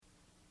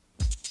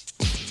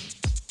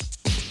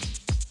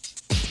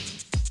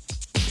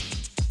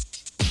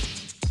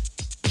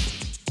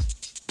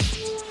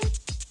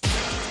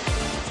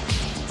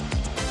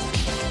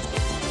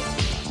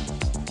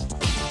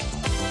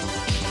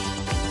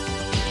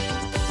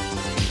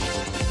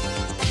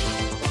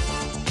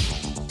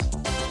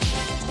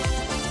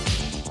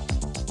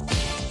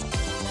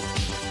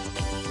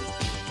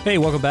Hey,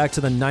 welcome back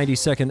to the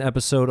 92nd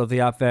episode of the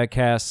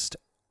OpVadcast.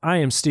 I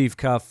am Steve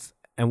Cuff,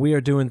 and we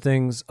are doing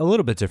things a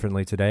little bit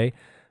differently today.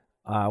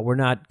 We're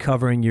not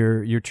covering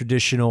your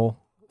traditional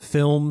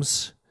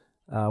films.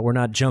 We're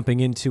not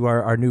jumping into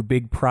our new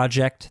big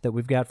project that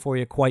we've got for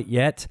you quite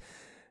yet.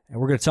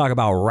 And we're going to talk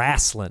about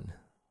wrestling.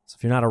 So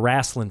if you're not a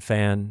wrestling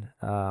fan,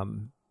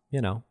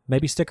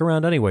 maybe stick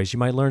around anyways. You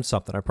might learn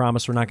something. I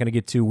promise we're not going to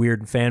get too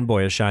weird and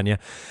fanboyish on you.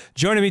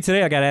 Joining me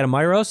today, I got Adam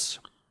Myros.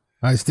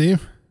 Hi,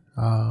 Steve.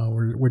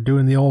 We're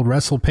doing the old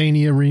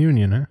WrestlePania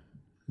reunion, huh?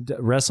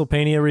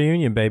 WrestlePania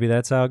reunion, baby.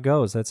 That's how it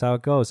goes.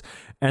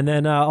 And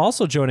then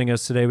also joining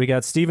us today, we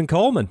got Stephen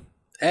Coleman.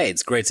 Hey,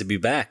 it's great to be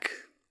back.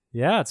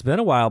 Yeah, it's been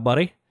a while,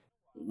 buddy.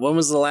 When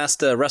was the last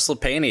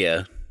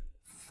WrestlePania?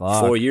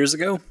 Fuck. 4 years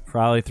ago?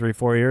 Probably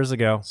 3-4 years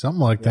ago. Something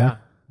like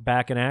that.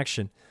 Back in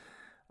action.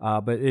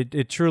 But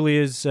it truly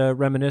is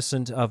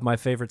reminiscent of my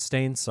favorite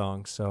Stain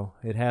song, so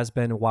it has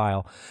been a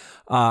while.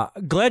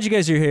 Glad you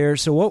guys are here.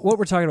 So what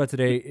we're talking about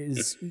today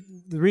is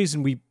the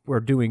reason we are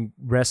doing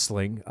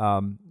wrestling.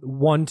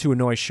 One, to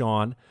annoy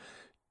Sean.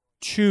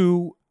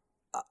 Two,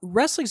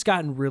 wrestling's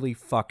gotten really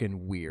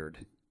fucking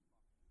weird.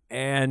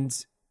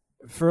 And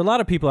for a lot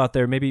of people out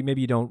there, maybe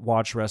you don't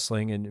watch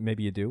wrestling, and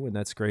maybe you do, and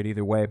that's great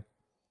either way.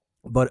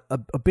 But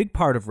a big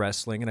part of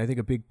wrestling, and I think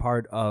a big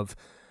part of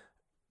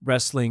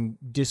wrestling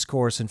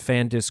discourse and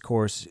fan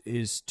discourse,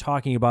 is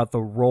talking about the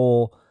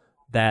role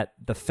that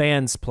the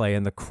fans play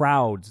and the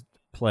crowds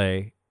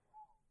play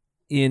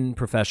in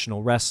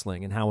professional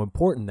wrestling and how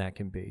important that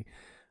can be.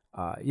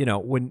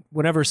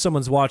 Whenever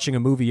someone's watching a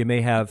movie, you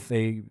may have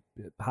a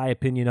high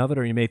opinion of it,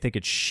 or you may think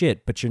it's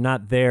shit, but you're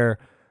not there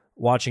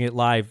watching it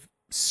live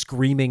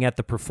screaming at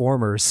the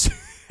performers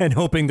and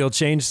hoping they'll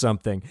change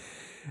something.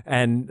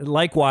 And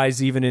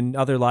likewise, even in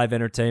other live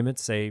entertainment,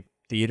 say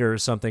theater or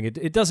something,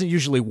 it doesn't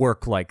usually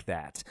work like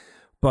that.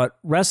 But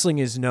wrestling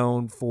is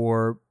known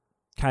for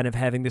kind of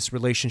having this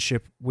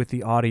relationship with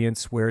the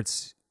audience where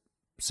it's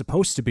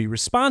supposed to be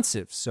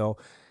responsive. So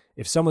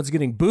if someone's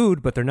getting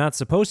booed, but they're not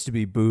supposed to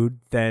be booed,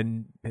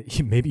 then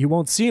maybe you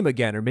won't see them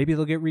again, or maybe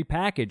they'll get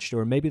repackaged,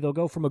 or maybe they'll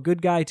go from a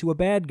good guy to a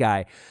bad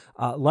guy.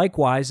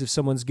 Likewise, if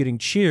someone's getting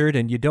cheered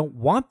and you don't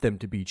want them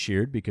to be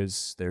cheered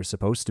because they're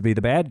supposed to be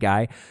the bad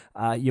guy,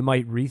 you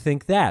might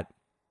rethink that.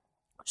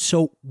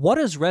 So what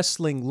does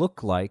wrestling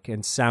look like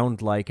and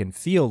sound like and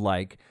feel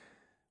like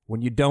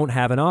when you don't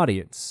have an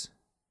audience?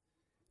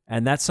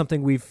 And that's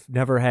something we've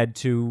never had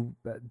to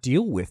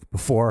deal with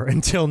before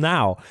until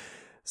now.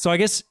 So I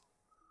guess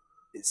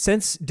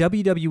since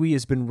WWE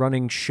has been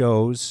running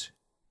shows,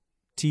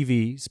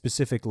 TV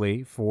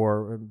specifically,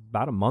 for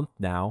about a month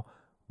now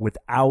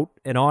without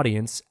an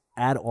audience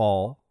at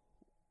all,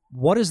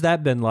 what has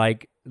that been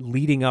like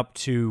leading up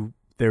to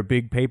their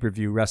big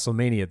pay-per-view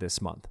WrestleMania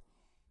this month?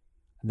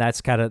 And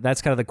that's kind of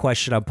the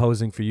question I'm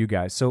posing for you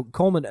guys. So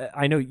Coleman,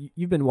 I know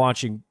you've been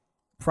watching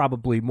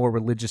probably more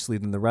religiously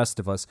than the rest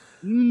of us.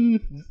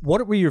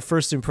 What were your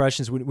first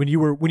impressions when you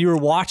were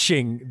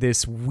watching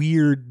this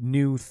weird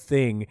new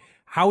thing?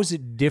 How is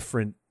it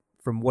different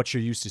from what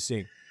you're used to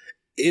seeing?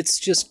 It's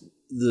just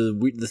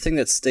the thing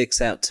that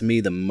sticks out to me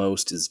the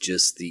most is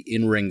just the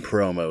in-ring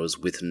promos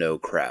with no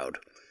crowd.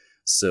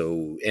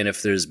 So, and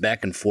if there's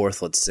back and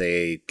forth, let's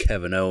say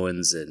Kevin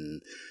Owens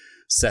and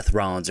Seth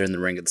Rollins are in the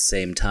ring at the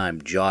same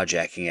time,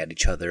 jaw-jacking at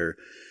each other,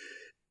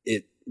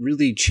 it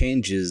really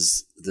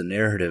changes the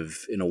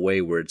narrative in a way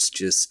where it's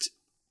just,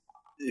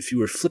 if you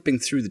were flipping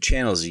through the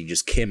channels and you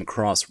just came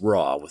across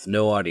Raw with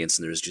no audience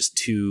and there's just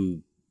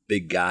two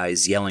big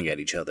guys yelling at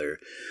each other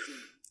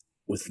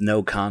with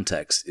no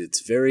context,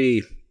 it's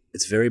very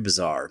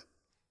bizarre.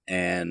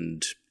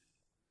 But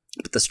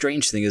the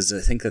strange thing is, I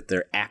think that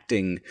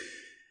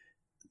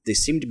they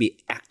seem to be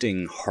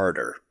acting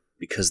harder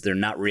because they're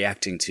not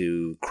reacting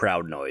to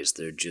crowd noise.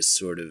 They're just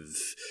sort of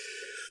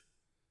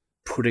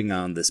putting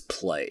on this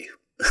play.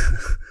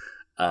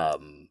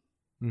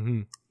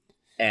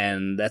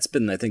 And that's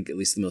been, I think, at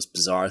least the most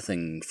bizarre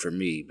thing for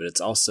me, but it's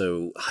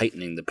also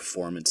heightening the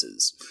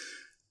performances.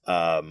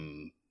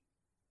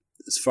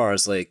 As far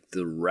as like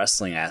the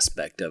wrestling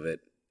aspect of it,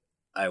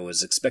 I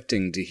was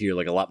expecting to hear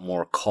like a lot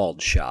more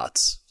called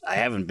shots. I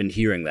haven't been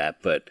hearing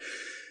that, but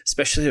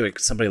especially like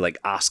somebody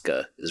like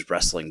Asuka is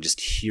wrestling,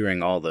 just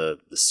hearing all the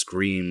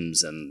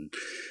screams and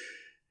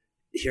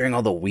hearing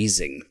all the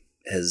wheezing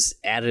has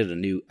added a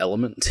new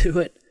element to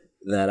it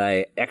that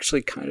I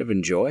actually kind of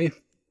enjoy.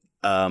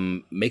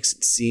 Makes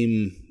it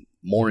seem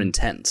more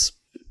intense.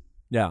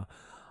 Yeah.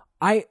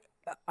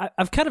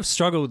 I've kind of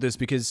struggled with this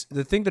because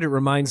the thing that it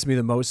reminds me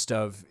the most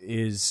of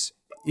is,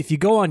 if you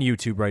go on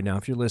YouTube right now,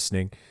 if you're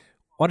listening,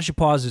 why don't you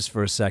pause this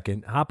for a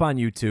second, hop on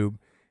YouTube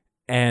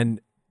and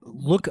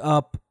look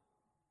up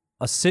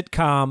a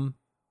sitcom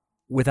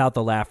without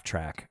the laugh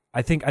track.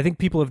 I think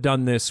people have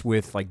done this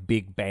with like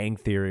Big Bang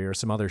Theory or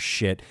some other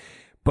shit,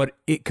 but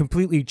it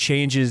completely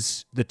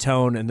changes the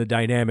tone and the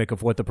dynamic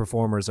of what the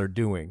performers are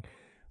doing.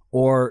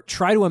 Or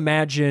try to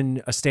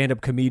imagine a stand-up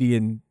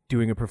comedian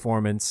doing a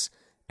performance,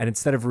 and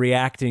instead of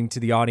reacting to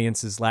the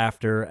audience's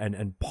laughter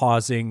and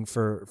pausing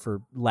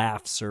for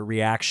laughs or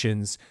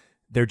reactions,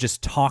 they're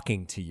just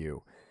talking to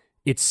you.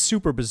 It's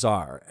super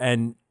bizarre.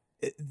 And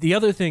the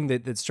other thing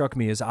that struck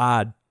me as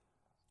odd,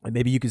 and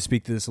maybe you can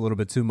speak to this a little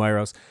bit too,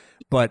 Myros,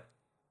 but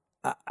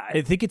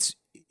I think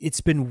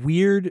it's been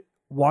weird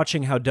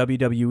watching how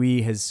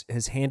WWE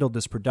has handled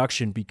this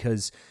production,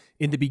 because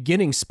in the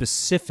beginning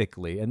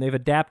specifically, and they've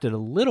adapted a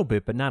little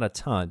bit, but not a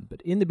ton,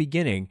 but in the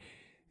beginning,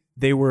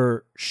 they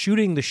were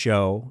shooting the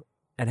show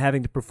and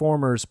having the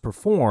performers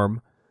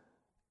perform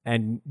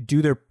and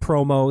do their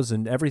promos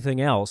and everything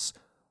else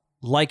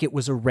like it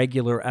was a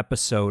regular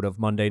episode of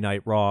Monday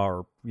Night Raw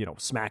or,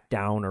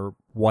 SmackDown or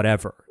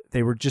whatever.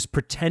 They were just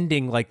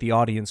pretending like the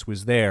audience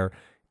was there,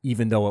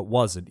 even though it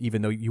wasn't,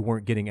 even though you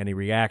weren't getting any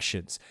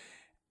reactions.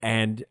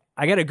 And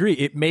I got to agree,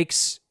 it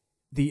makes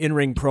the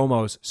in-ring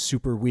promos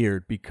super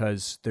weird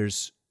because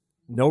there's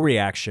no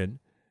reaction.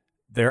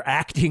 They're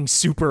acting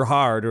super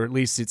hard, or at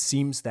least it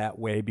seems that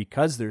way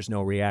because there's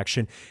no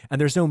reaction,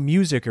 and there's no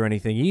music or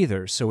anything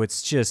either. So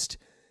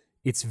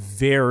it's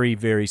very,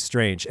 very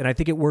strange. And I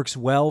think it works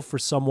well for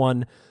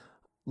someone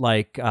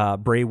like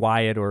Bray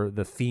Wyatt, or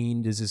The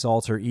Fiend is his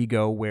alter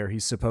ego, where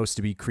he's supposed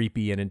to be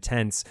creepy and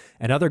intense.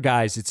 And other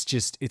guys,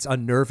 it's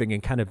unnerving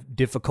and kind of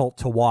difficult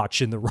to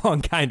watch in the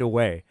wrong kind of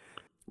way.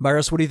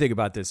 Myros, what do you think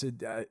about this?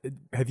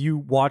 Have you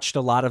watched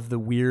a lot of the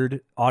weird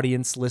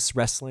audience-less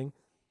wrestling?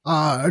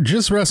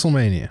 Just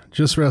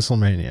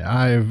WrestleMania.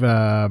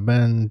 I've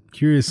been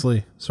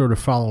curiously sort of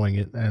following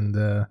it,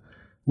 and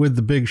with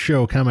the big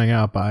show coming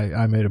up,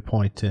 I made a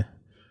point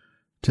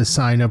to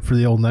sign up for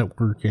the old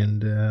network,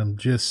 and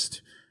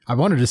I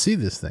wanted to see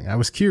this thing. I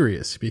was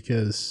curious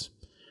because,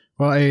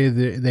 well,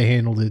 they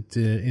handled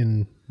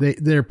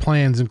it their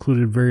plans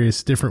included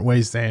various different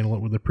ways to handle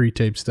it with the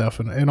pre-tape stuff,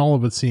 and all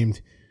of it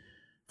seemed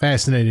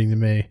fascinating to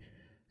me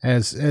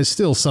as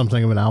still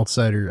something of an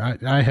outsider.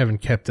 I haven't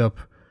kept up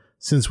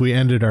since we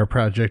ended our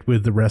project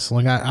with the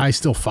wrestling. I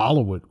still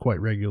follow it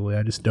quite regularly.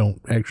 I just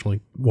don't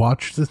actually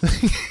watch the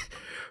thing.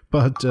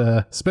 But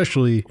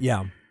especially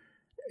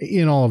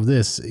in all of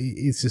this,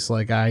 it's just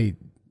like I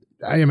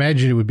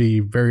imagine it would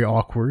be very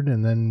awkward.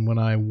 And then when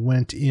I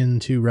went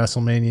into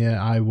WrestleMania,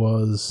 I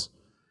was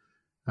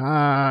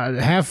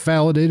half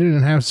validated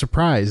and half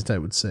surprised, I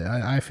would say.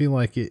 I feel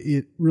like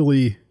it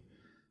really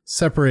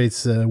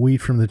separates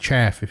wheat from the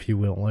chaff, if you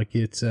will. Like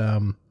it's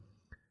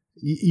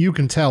you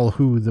can tell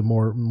who the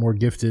more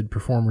gifted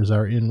performers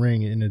are in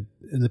ring, and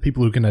the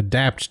people who can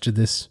adapt to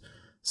this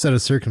set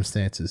of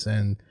circumstances.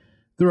 And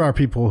there are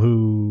people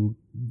who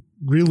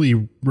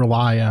really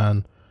rely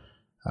on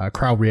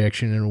crowd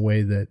reaction in a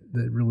way that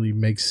really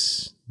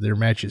makes their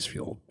matches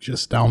feel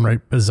just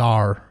downright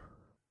bizarre.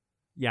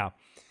 Yeah.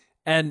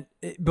 And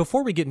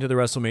before we get into the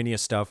WrestleMania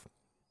stuff,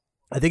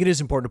 I think it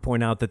is important to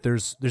point out that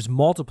there's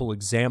multiple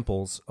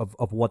examples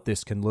of what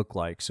this can look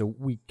like. So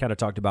we kind of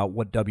talked about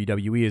what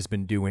WWE has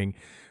been doing,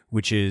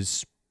 which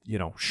is,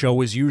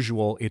 show as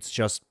usual. It's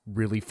just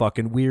really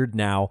fucking weird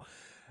now.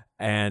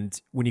 And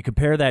when you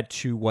compare that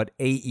to what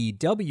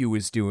AEW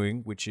is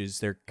doing, which is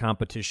their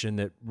competition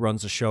that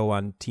runs a show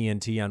on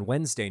TNT on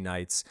Wednesday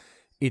nights,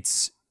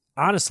 it's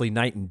honestly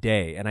night and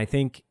day. And I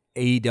think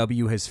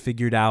AEW has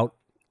figured out,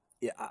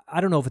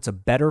 I don't know if it's a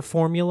better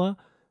formula,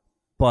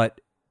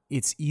 but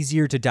it's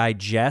easier to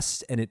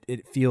digest and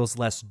it feels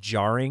less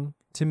jarring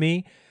to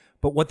me.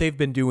 But what they've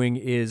been doing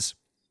is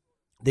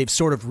they've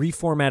sort of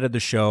reformatted the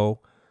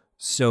show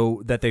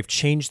so that they've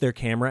changed their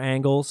camera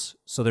angles,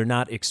 so they're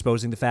not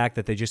exposing the fact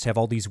that they just have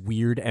all these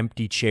weird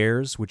empty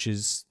chairs, which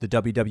is the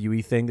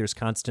WWE thing. There's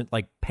constant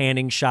like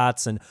panning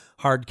shots and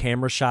hard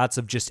camera shots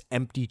of just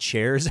empty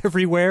chairs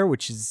everywhere,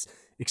 which is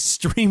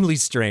extremely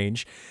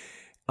strange.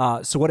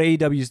 So what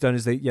AEW's done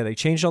is they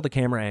changed all the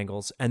camera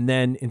angles, and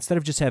then instead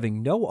of just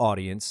having no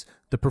audience,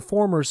 the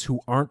performers who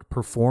aren't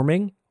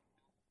performing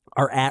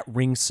are at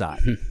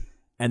ringside.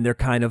 And they're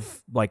kind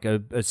of like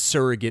a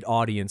surrogate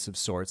audience of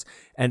sorts.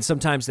 And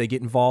sometimes they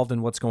get involved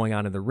in what's going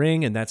on in the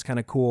ring, and that's kind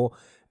of cool.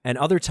 And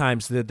other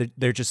times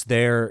they're just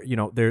there,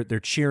 they're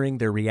cheering,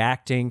 they're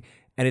reacting,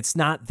 and it's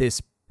not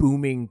this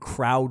booming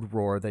crowd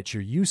roar that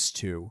you're used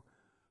to,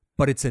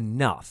 but it's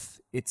enough.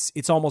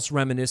 It's almost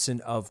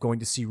reminiscent of going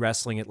to see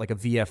wrestling at like a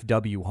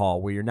VFW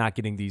hall, where you're not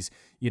getting these,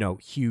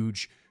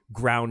 huge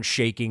ground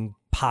shaking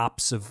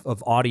pops of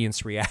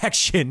audience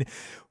reaction,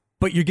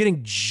 but you're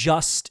getting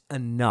just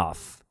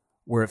enough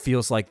where it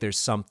feels like there's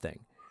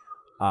something.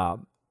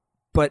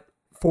 But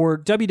for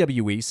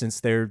WWE, since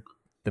they're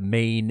the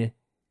main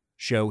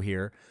show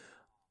here,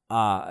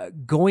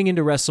 going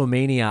into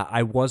WrestleMania,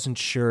 I wasn't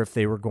sure if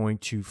they were going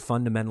to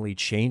fundamentally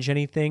change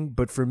anything.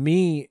 But for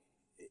me,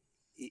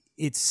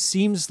 it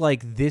seems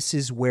like this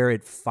is where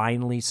it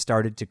finally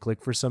started to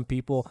click for some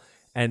people.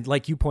 And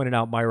like you pointed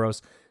out,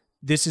 Myros,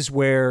 this is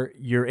where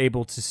you're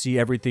able to see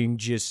everything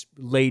just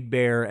laid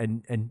bare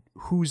and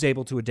who's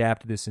able to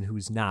adapt to this and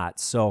who's not.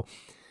 So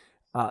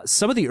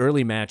some of the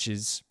early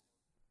matches,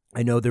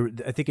 I know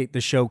I think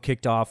the show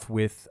kicked off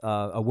with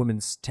a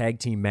women's tag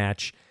team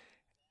match,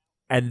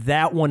 and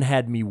that one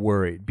had me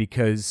worried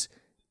because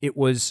it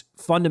was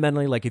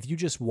fundamentally like if you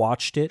just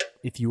watched it,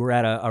 if you were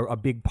at a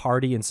big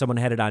party and someone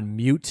had it on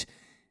mute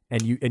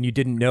and you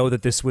didn't know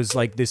that this was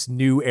like this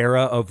new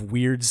era of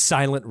weird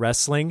silent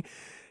wrestling,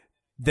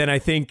 then I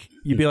think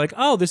you'd be like,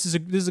 oh, this is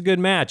a good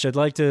match. I'd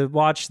like to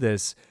watch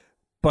this.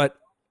 But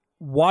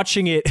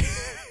watching it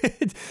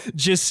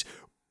just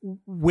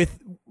with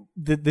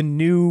the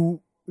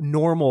new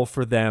normal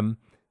for them,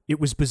 it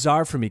was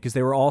bizarre for me because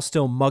they were all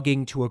still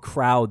mugging to a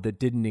crowd that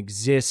didn't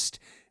exist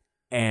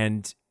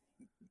and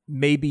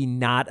maybe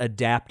not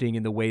adapting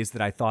in the ways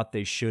that I thought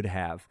they should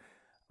have.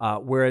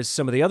 Whereas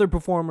some of the other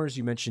performers,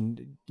 you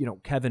mentioned,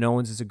 Kevin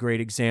Owens is a great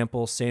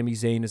example. Sami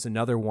Zayn is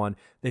another one.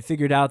 They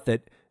figured out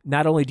that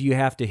not only do you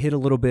have to hit a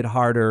little bit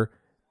harder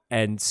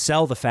and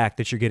sell the fact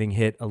that you're getting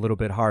hit a little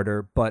bit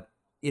harder, but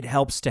it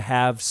helps to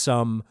have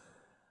some,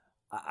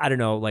 I don't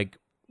know, like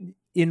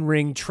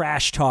in-ring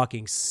trash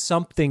talking,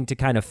 something to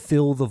kind of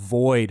fill the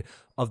void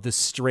of the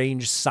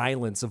strange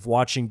silence of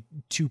watching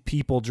two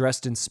people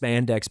dressed in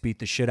spandex beat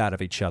the shit out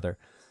of each other.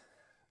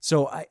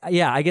 So,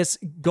 I guess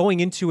going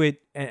into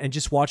it and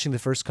just watching the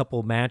first couple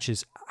of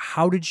matches,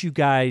 how did you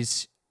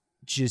guys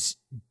just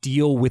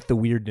deal with the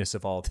weirdness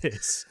of all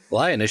this?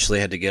 Well, I initially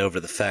had to get over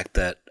the fact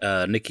that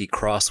Nikki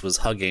Cross was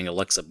hugging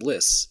Alexa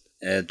Bliss.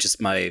 And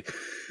just my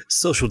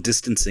social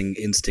distancing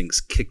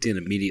instincts kicked in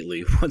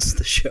immediately once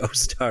the show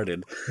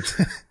started.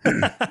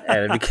 And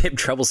it became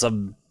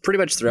troublesome pretty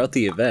much throughout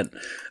the event.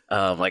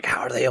 Like,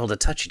 how are they able to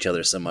touch each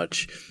other so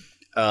much?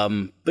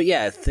 But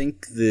yeah, I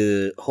think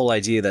the whole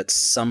idea that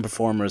some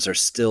performers are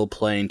still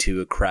playing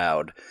to a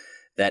crowd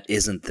that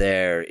isn't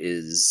there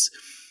is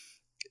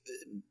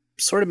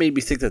sort of made me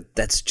think that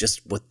that's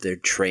just what they're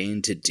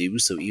trained to do.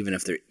 So even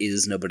if there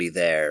is nobody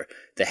there,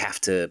 they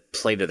have to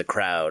play to the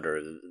crowd.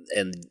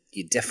 And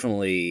you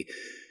definitely,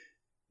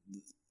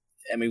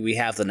 I mean, we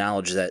have the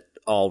knowledge that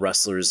all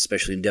wrestlers,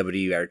 especially in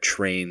WWE, are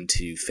trained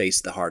to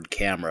face the hard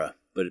camera,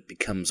 but it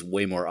becomes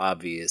way more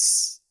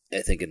obvious,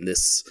 I think, in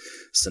this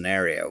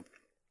scenario.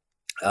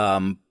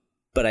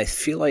 But I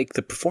feel like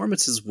the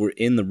performances were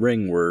in the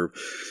ring were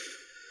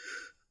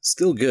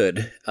still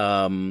good.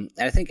 And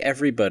I think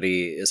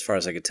everybody, as far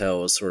as I could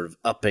tell, was sort of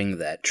upping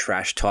that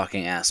trash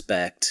talking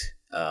aspect.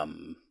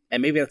 And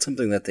maybe that's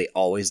something that they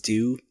always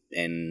do,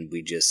 and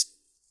we just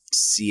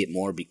see it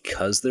more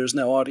because there's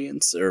no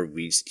audience, or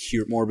we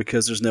hear it more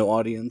because there's no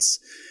audience.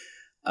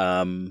 But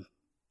I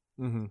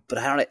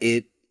don't know,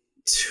 it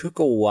took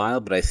a while,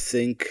 but I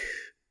think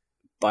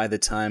by the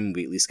time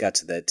we at least got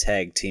to that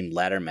tag team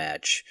ladder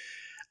match,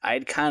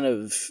 I'd kind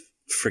of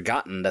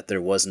forgotten that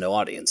there was no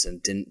audience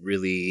and didn't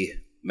really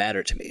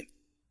matter to me.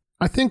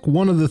 I think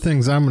one of the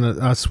things I'm going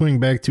to swing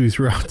back to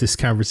throughout this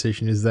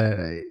conversation is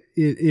that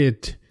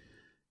it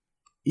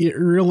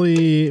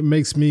really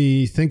makes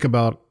me think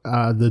about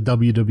the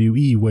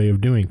WWE way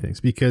of doing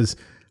things, because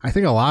I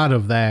think a lot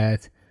of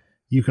that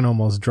you can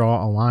almost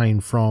draw a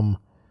line from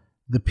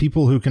the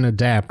people who can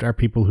adapt are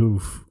people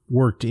who've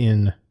worked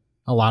in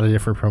a lot of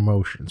different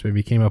promotions,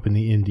 maybe came up in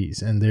the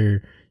indies, and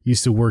they're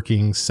used to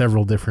working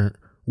several different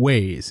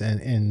ways,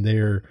 and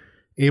they're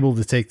able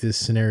to take this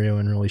scenario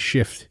and really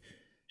shift.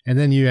 And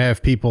then you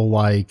have people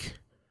like,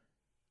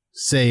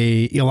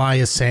 say,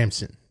 Elias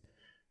Sampson,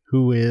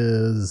 who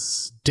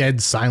is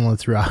dead silent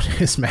throughout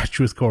his match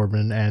with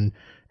Corbin, and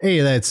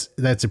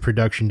that's a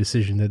production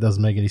decision that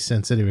doesn't make any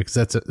sense anyway,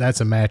 because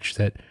that's a match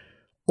that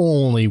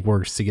only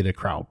works to get a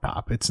crowd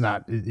pop. It's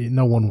not,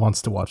 no one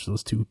wants to watch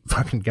those two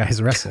fucking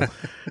guys wrestle,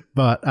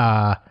 but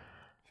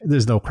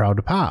there's no crowd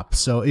to pop.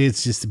 So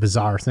it's just a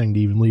bizarre thing to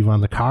even leave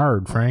on the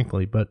card,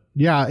 frankly. But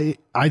yeah,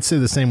 I'd say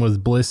the same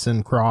with Bliss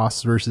and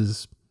Cross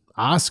versus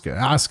Asuka.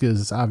 Asuka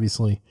is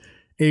obviously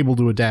able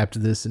to adapt to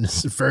this and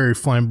is a very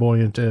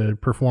flamboyant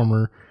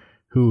performer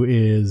who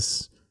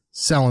is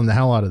selling the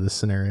hell out of this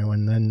scenario.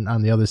 And then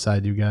on the other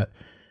side, you got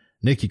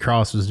Nikki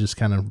Cross, was just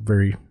kind of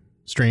very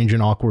strange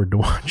and awkward to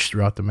watch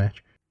throughout the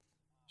match.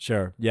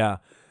 Sure. Yeah.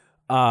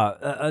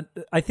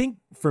 I think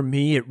for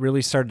me, it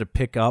really started to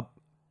pick up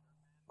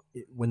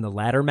when the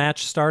ladder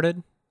match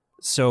started.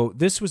 So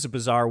this was a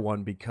bizarre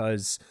one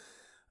because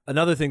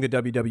another thing that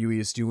WWE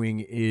is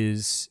doing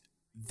is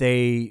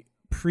they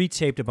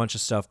pre-taped a bunch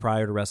of stuff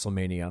prior to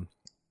WrestleMania,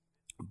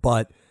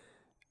 but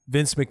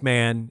Vince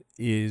McMahon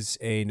is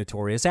a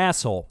notorious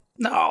asshole.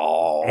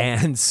 No.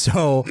 And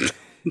so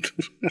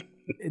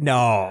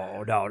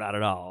no, not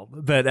at all.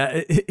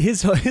 But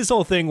his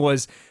whole thing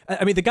was,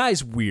 I mean, the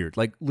guy's weird,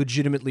 like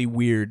legitimately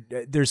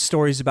weird. There's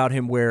stories about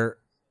him where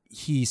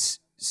he's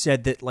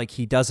said that like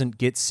he doesn't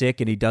get sick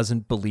and he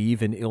doesn't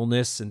believe in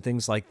illness and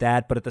things like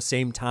that. But at the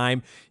same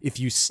time, if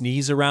you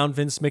sneeze around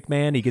Vince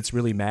McMahon, he gets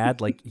really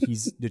mad. Like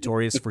he's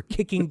notorious for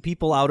kicking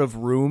people out of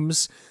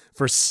rooms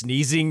for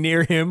sneezing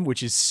near him,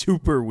 which is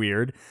super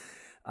weird.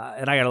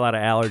 And I got a lot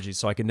of allergies,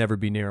 so I can never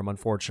be near him,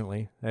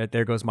 unfortunately.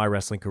 There goes my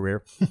wrestling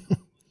career.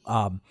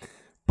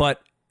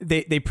 But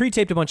they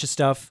pre-taped a bunch of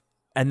stuff,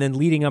 and then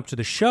leading up to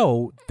the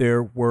show,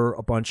 there were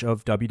a bunch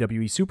of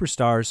WWE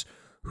superstars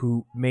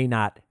who may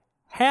not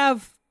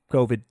have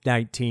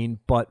COVID-19,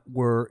 but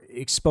were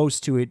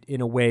exposed to it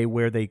in a way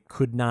where they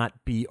could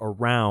not be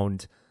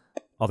around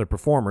other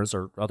performers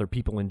or other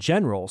people in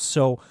general.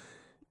 So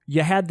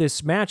you had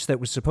this match that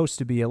was supposed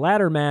to be a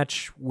ladder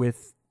match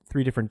with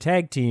three different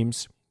tag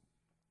teams.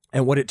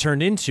 And what it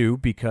turned into,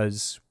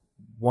 because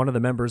one of the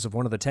members of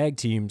one of the tag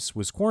teams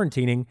was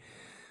quarantining,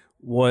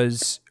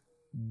 was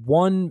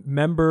one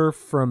member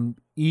from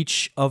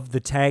each of the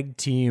tag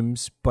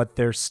teams, but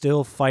they're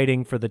still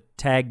fighting for the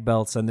tag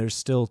belts, and there's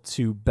still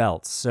two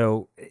belts.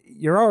 So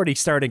you're already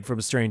starting from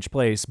a strange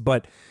place,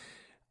 but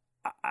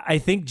I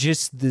think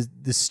just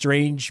the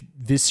strange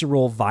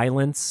visceral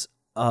violence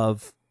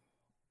of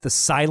the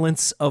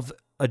silence of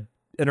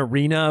an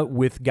arena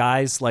with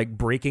guys like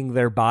breaking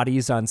their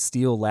bodies on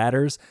steel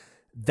ladders,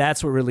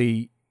 that's what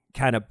really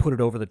kind of put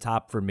it over the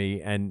top for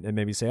me and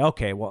made me say,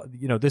 okay, well,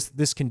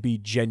 this can be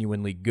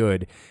genuinely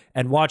good.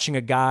 And watching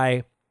a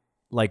guy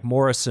like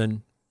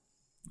Morrison,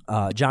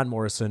 John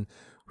Morrison,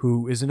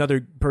 who is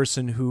another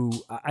person who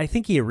I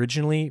think he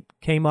originally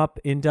came up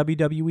in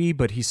WWE,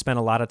 but he spent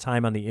a lot of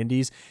time on the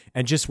indies,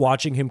 and just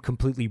watching him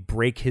completely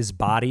break his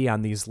body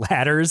on these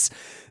ladders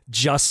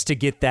just to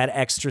get that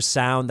extra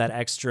sound, that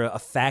extra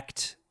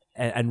effect,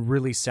 and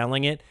really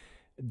selling it,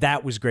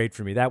 that was great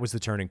for me. That was the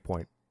turning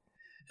point.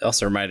 It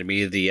also reminded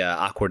me of the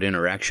awkward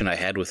interaction I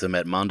had with him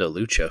at Mondo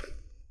Lucha.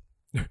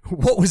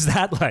 What was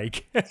that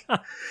like?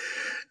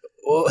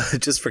 Well,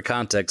 just for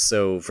context,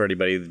 so for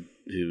anybody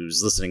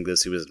who's listening to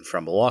this who isn't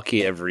from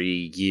Milwaukee,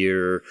 every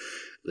year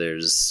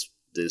there's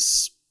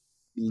this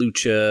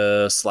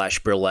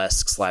lucha /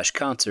 burlesque /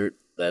 concert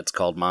that's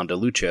called Mondo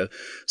Lucha,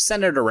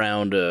 centered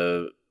around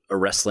a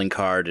wrestling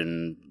card,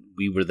 and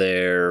we were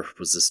there,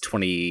 was this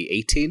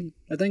 2018,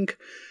 I think?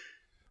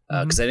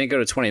 Because I didn't go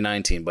to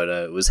 2019, but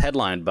it was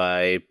headlined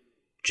by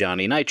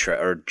Johnny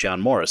Nitro, or John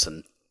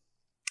Morrison.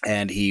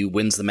 And he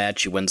wins the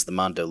match, he wins the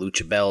Mondo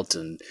Lucha belt,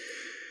 and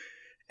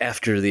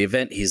after the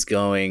event, he's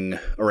going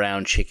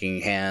around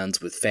shaking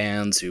hands with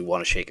fans who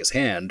want to shake his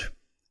hand.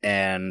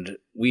 And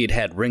we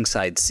had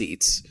ringside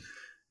seats.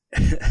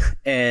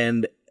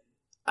 And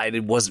I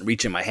wasn't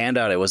reaching my hand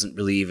out, I wasn't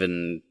really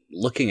even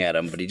looking at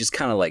him, but he just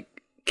kind of like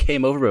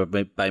came over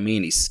by me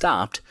and he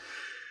stopped.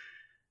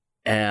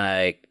 And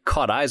I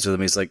caught eyes with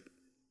him. He's like,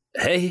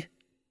 "Hey,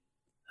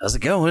 how's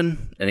it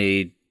going?" And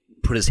he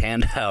put his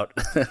hand out.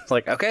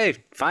 Like,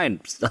 "Okay,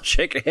 fine. I'll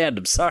shake your hand.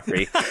 I'm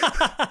sorry."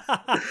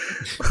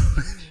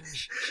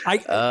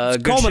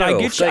 Coleman,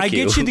 I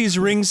get you these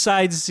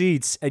ringside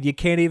seats, and you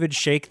can't even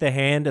shake the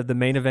hand of the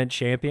main event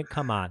champion.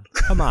 Come on.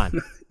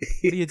 What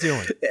are you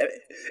doing?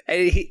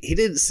 And he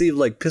didn't seem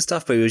like pissed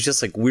off, but he was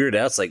just like weirded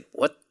out. It's like,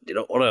 what? You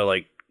don't want to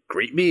like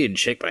greet me and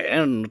shake my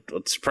hand?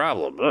 What's the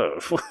problem?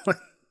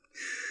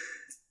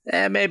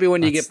 Maybe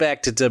when you get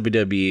back to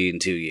WWE in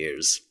 2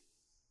 years.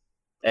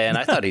 And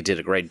I thought he did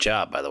a great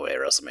job, by the way, at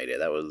WrestleMania.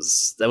 That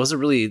was a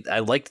really, I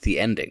liked the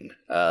ending.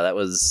 That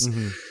was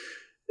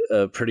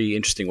a pretty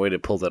interesting way to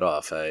pull that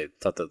off. I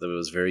thought that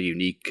was very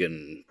unique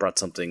and brought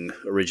something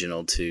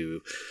original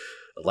to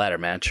a ladder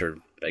match, or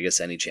I guess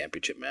any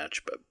championship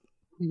match. But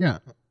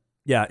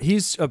yeah,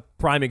 he's a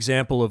prime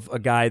example of a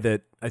guy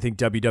that I think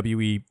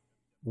WWE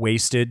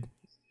wasted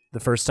the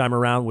first time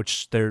around,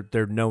 which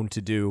they're known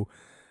to do.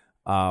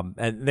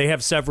 And they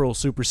have several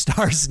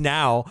superstars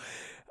now,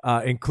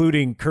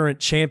 including current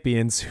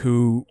champions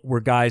who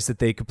were guys that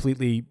they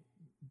completely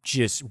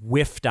just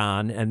whiffed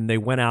on, and they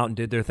went out and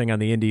did their thing on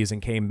the indies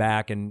and came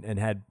back and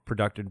had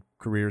productive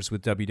careers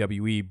with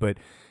WWE. But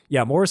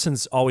yeah,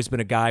 Morrison's always been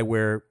a guy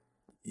where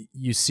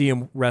you see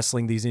him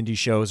wrestling these indie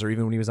shows, or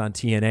even when he was on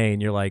TNA,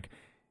 and you're like,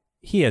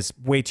 he has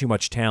way too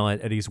much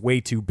talent, and he's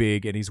way too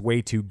big, and he's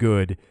way too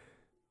good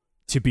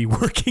to be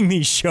working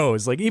these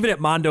shows. Like, even at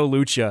Mondo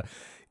Lucha,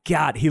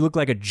 God, he looked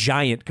like a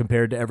giant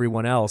compared to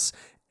everyone else,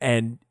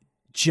 and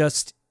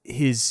just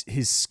his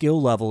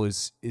skill level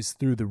is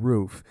through the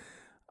roof.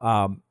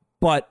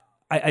 But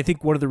I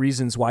think one of the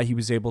reasons why he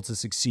was able to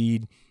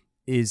succeed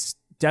is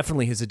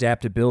definitely his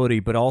adaptability,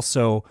 but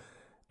also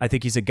I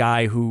think he's a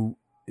guy who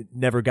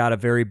never got a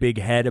very big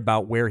head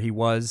about where he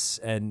was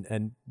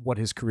and what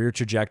his career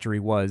trajectory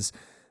was.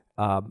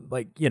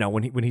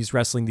 When he's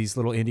wrestling these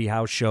little indie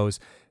house shows,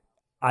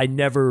 I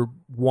never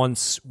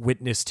once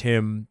witnessed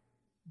him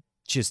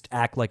just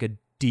act like a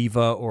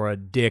diva or a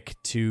dick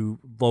to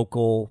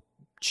local,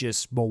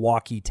 just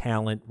Milwaukee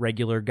talent,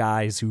 regular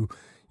guys who,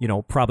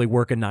 probably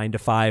work a 9 to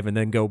 5 and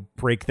then go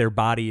break their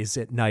bodies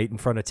at night in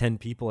front of 10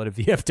 people at a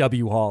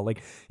VFW hall.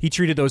 Like, he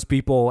treated those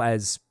people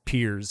as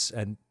peers,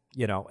 and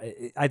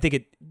I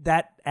think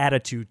that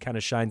attitude kind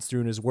of shines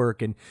through in his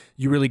work, and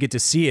you really get to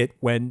see it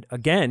when,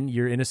 again,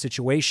 you're in a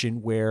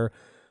situation where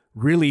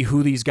really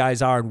who these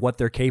guys are and what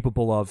they're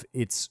capable of,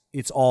 it's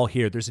all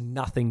here. There's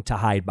nothing to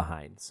hide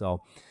behind.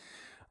 So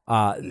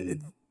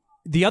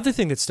the other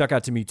thing that stuck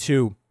out to me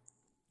too,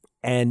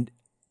 and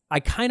I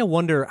kind of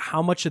wonder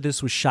how much of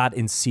this was shot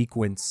in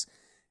sequence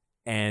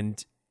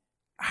and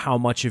how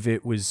much of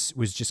it was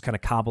just kind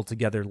of cobbled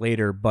together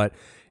later, but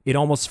it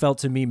almost felt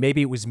to me,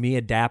 maybe it was me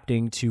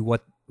adapting to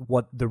what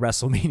the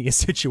WrestleMania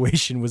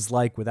situation was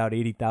like without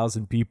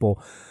 80,000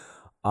 people.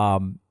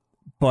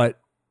 But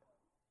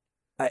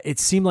it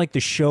seemed like the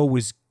show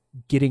was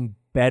getting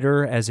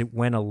better as it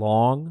went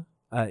along,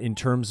 in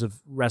terms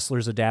of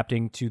wrestlers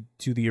adapting to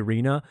the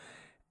arena.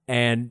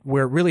 And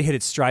where it really hit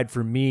its stride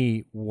for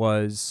me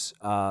was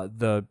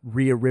the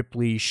Rhea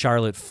Ripley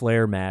Charlotte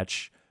Flair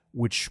match,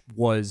 which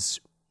was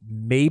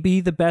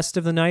maybe the best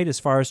of the night as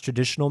far as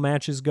traditional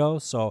matches go.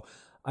 So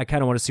I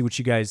kind of want to see what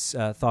you guys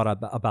thought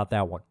about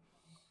that one.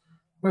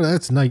 Well,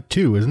 that's night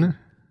 2, isn't it?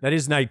 That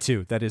is night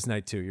 2.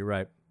 You're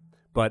right.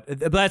 But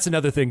that's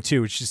another thing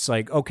too. It's just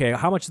like, okay,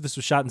 how much of this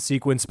was shot in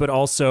sequence, but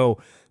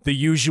also the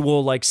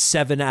usual like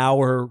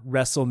 7-hour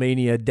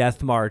WrestleMania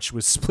death march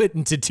was split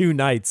into 2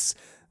 nights,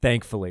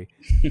 thankfully.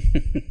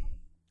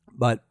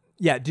 But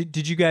yeah,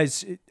 did you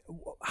guys,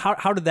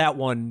 how did that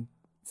one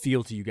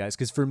feel to you guys?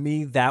 Because for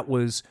me, that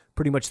was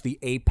pretty much the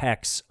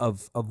apex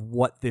of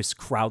what this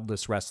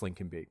crowdless wrestling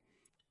can be.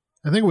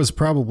 I think it was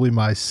probably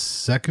my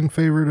second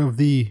favorite of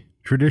the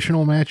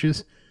traditional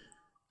matches.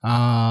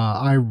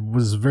 I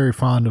was very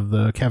fond of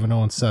the Kevin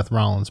Owens Seth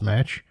Rollins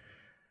match.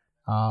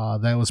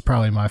 That was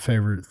probably my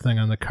favorite thing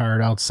on the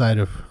card outside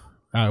of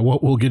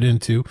what we'll get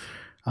into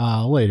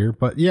later.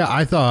 But yeah,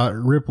 I thought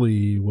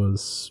Ripley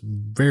was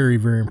very,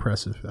 very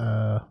impressive.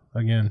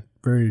 Again,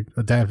 very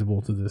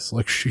adaptable to this.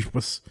 Like, she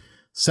was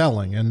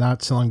selling, and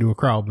not selling to a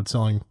crowd, but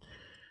selling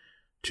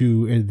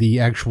to the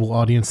actual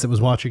audience that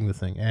was watching the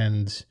thing.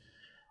 And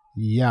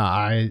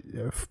yeah,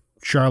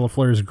 Charlotte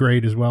Flair is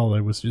great as well.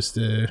 It was just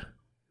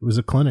it was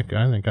a clinic,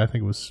 I think. I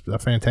think it was a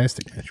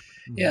fantastic match.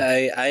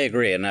 Yeah, I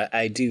agree. And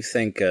I do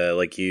think,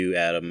 like you,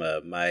 Adam,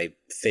 my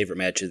favorite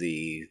match of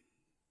the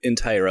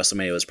entire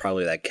WrestleMania was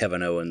probably that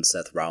Kevin Owens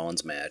Seth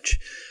Rollins match.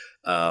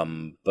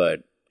 But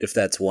if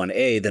that's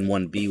 1A, then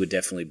 1B would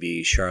definitely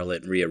be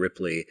Charlotte and Rhea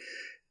Ripley.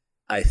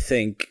 I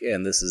think,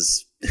 and this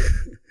is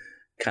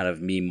kind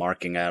of me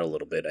marking out a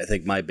little bit, I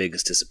think my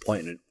biggest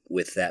disappointment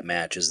with that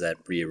match is that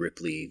Rhea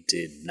Ripley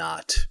did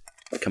not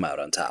come out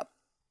on top.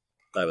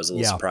 I was a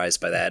little surprised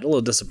by that, a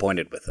little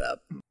disappointed with that.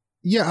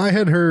 Yeah, I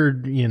had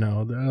heard,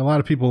 a lot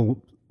of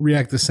people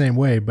react the same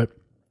way, but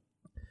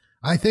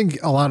I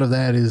think a lot of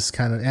that is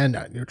kind of,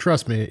 and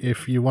trust me,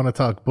 if you want to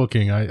talk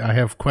booking, I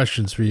have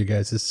questions for you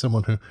guys as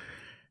someone who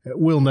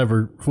will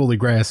never fully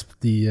grasp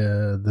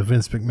the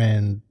Vince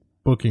McMahon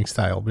booking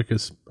style,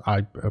 because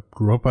I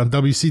grew up on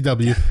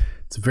WCW.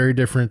 It's a very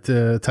different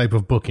type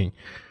of booking.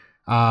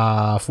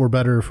 For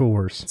better or for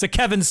worse. It's a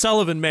Kevin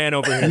Sullivan man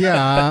over here.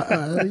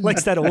 Yeah.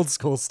 Likes that old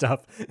school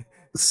stuff.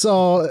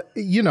 So,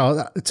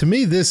 to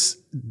me,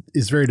 this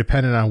is very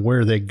dependent on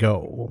where they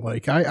go.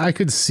 Like, I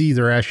could see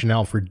the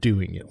rationale for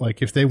doing it.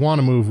 Like, if they want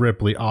to move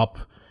Ripley up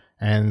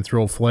and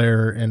throw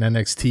Flair in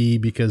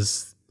NXT,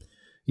 because,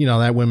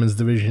 that women's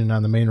division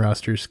on the main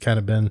roster has kind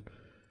of been,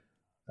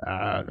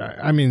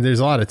 there's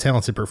a lot of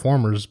talented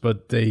performers,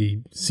 but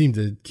they seem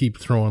to keep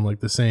throwing like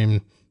the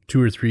same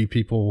 2 or 3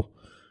 people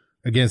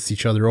against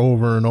each other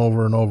over and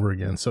over and over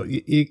again. So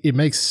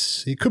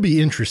it could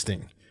be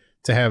interesting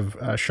to have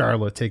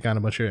Charlotte take on a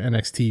bunch of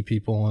NXT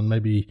people and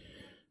maybe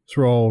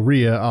throw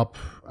Rhea up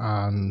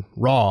on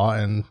Raw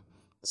and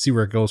see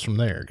where it goes from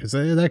there. Because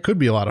that could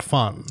be a lot of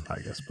fun,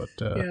 I guess. But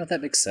yeah,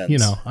 that makes sense.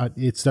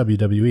 It's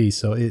WWE,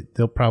 so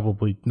they'll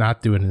probably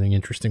not do anything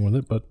interesting with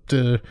it.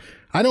 But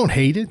I don't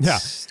hate it. Yeah.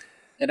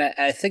 And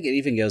I think it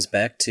even goes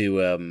back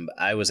to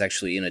I was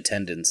actually in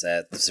attendance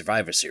at the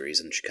Survivor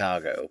Series in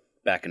Chicago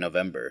back in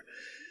November,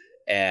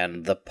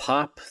 and the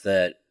pop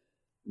that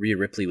Rhea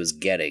Ripley was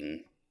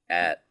getting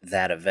at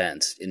that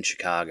event in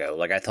Chicago,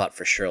 like, I thought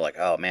for sure, like,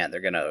 oh man, they're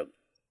gonna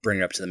bring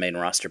her up to the main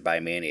roster by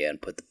Mania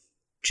and put the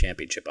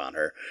championship on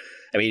her.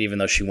 I mean, even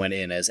though she went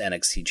in as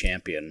NXT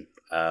champion,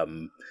 I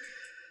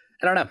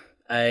don't know.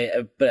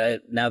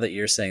 But now that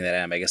you're saying that,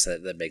 Adam, I guess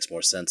that makes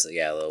more sense. That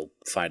they'll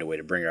find a way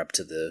to bring her up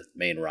to the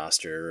main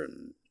roster,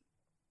 and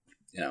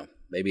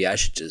maybe I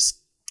should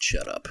just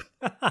shut up.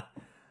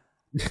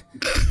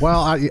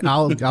 Well,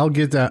 I'll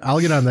get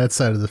on that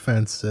side of the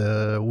fence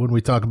when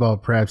we talk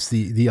about perhaps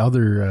the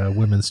other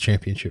women's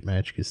championship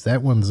match, because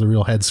that one's a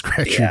real head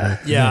scratcher.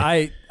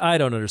 Yeah, I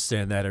don't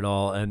understand that at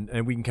all,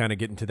 and we can kind of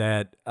get into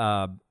that.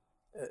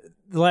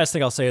 The last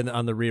thing I'll say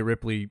on the Rhea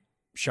Ripley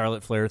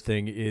Charlotte Flair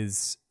thing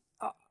is,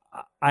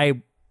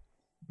 I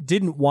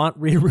didn't want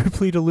Rhea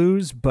Ripley to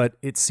lose, but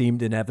it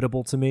seemed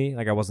inevitable to me.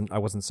 Like, I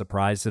wasn't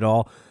surprised at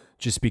all,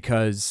 just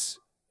because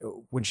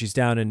when she's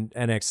down in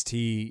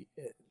NXT,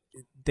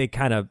 they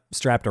kind of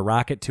strapped a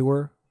rocket to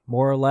her,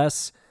 more or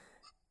less.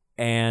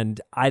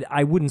 And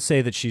I wouldn't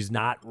say that she's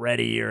not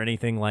ready or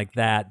anything like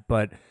that,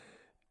 but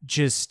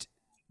just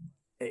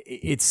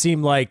it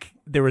seemed like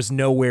there was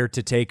nowhere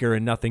to take her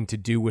and nothing to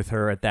do with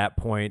her at that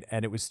point,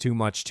 and it was too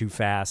much too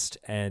fast,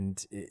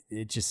 and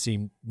it just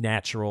seemed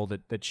natural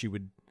that she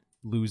would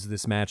lose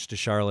this match to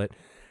Charlotte.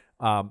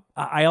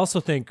 I also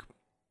think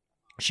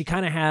she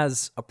kind of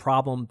has a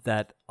problem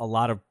that a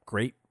lot of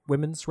great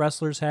women's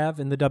wrestlers have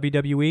in the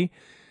WWE,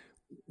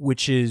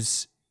 which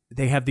is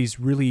they have these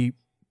really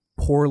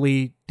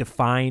poorly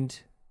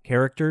defined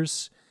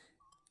characters,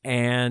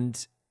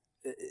 and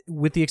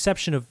with the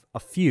exception of a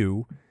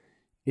few,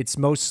 it's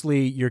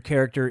mostly your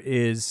character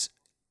is,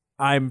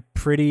 I'm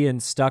pretty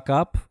and stuck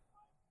up,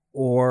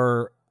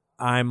 or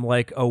I'm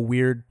like a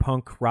weird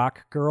punk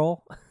rock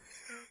girl,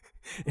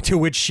 to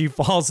which she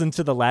falls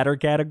into the latter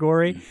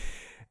category.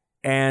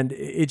 And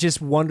it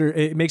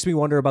makes me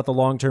wonder about the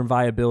long-term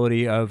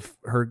viability of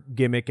her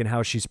gimmick and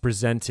how she's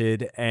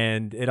presented.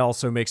 And it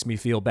also makes me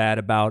feel bad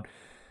about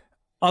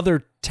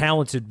other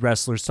talented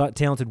wrestlers,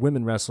 talented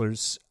women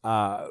wrestlers,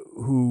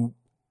 who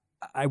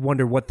I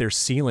wonder what their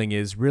ceiling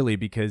is really,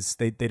 because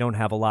they don't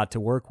have a lot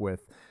to work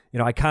with. You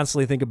know, I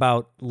constantly think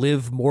about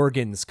Liv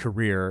Morgan's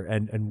career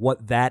and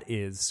what that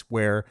is,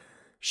 where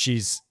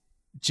she's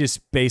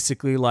just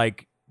basically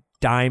like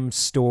dime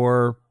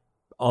store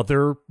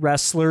other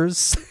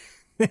wrestlers.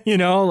 You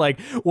know, like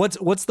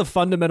what's the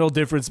fundamental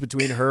difference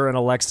between her and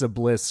Alexa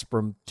Bliss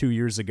from 2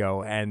 years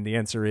ago? And the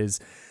answer is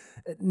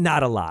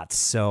not a lot.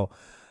 So,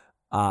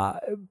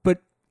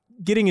 but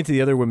getting into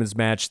the other women's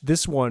match,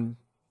 this one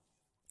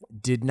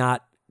did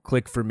not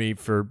click for me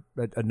for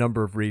a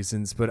number of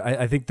reasons. But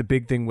I think the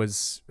big thing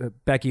was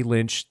Becky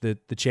Lynch, the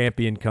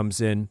champion,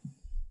 comes in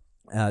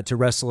to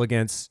wrestle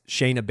against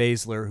Shayna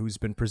Baszler, who's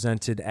been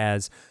presented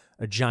as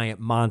a giant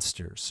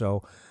monster.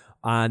 So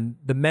on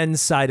the men's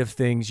side of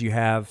things, you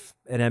have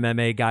an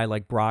MMA guy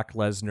like Brock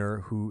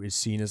Lesnar, who is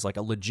seen as like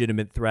a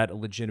legitimate threat, a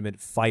legitimate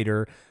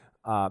fighter.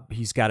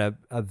 He's got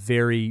a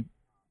very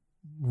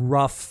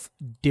rough,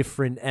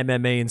 different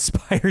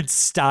MMA-inspired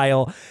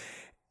style,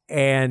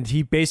 and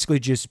he basically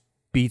just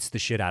beats the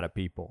shit out of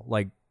people.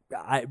 Like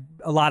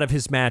a lot of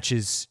his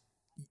matches,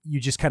 you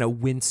just kind of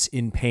wince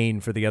in pain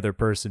for the other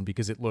person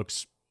because it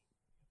looks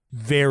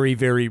very,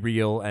 very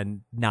real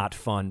and not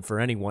fun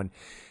for anyone.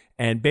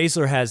 And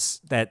Baszler has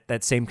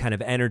that same kind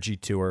of energy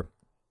to her.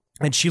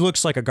 And she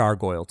looks like a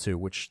gargoyle too,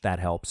 which that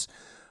helps.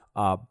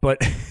 But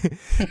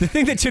the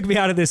thing that took me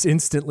out of this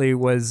instantly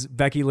was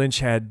Becky Lynch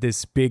had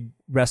this big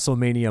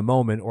WrestleMania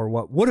moment, or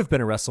what would have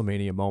been a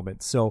WrestleMania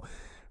moment. So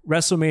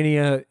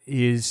WrestleMania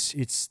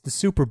it's the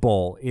Super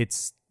Bowl.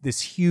 It's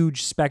this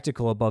huge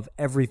spectacle above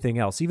everything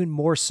else, even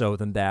more so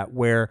than that,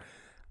 where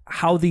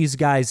how these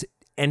guys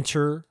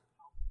enter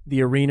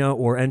the arena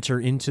or enter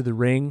into the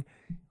ring,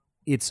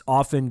 it's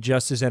often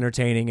just as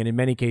entertaining, and in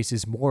many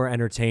cases more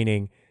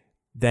entertaining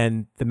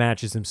than the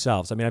matches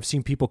themselves. I mean, I've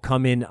seen people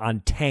come in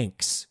on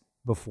tanks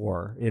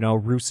before, you know,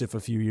 Rusev a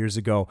few years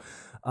ago.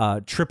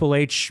 Triple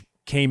H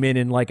came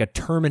in like a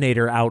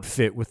Terminator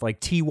outfit with like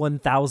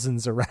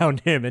T-1000s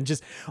around him, and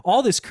just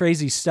all this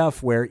crazy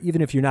stuff where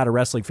even if you're not a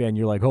wrestling fan,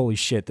 you're like, holy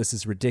shit, this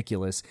is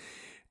ridiculous.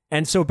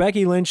 And so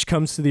Becky Lynch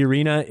comes to the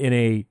arena in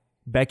a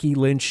Becky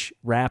Lynch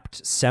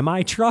wrapped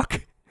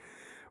semi-truck,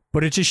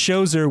 but it just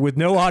shows her with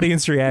no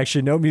audience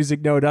reaction, no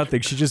music, no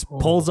nothing. She just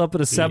pulls up in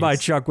a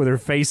semi-truck with her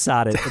face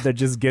on it, and then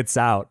just gets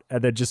out,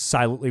 and then just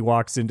silently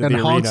walks into the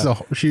arena.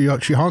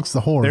 She honks the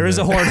horn. There is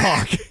a horn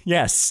honk,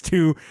 yes,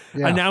 to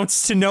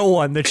announce to no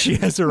one that she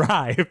has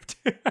arrived.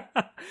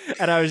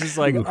 And I was just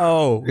like,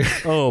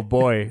 oh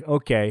boy,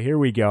 okay, here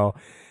we go.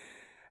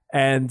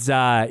 And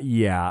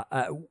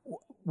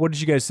what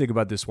did you guys think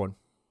about this one?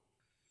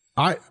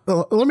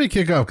 Let me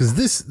kick off, because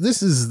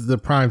this is the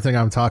prime thing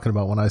I'm talking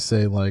about when I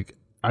say, like,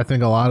 I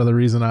think a lot of the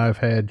reason I've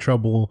had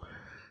trouble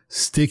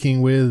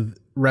sticking with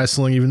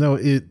wrestling, even though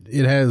it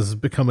has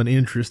become an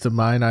interest of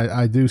mine,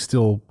 I do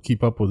still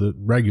keep up with it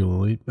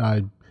regularly.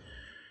 I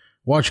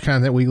watch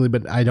content weekly,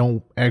 but I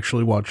don't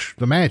actually watch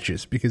the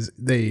matches because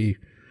they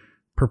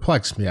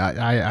perplex me.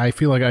 I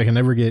feel like I can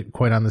never get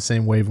quite on the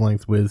same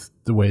wavelength with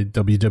the way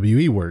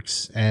WWE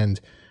works. And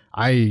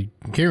I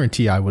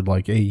guarantee I would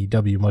like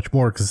AEW much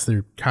more because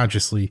they're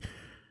consciously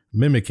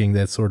mimicking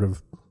that sort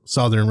of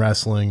Southern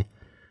wrestling.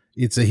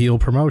 It's a heel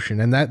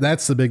promotion. And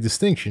that's the big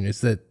distinction,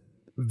 is that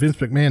Vince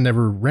McMahon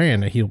never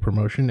ran a heel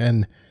promotion.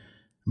 And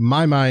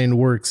my mind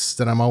works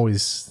that I'm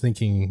always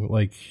thinking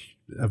like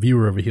a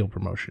viewer of a heel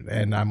promotion.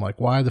 And I'm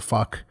like, why the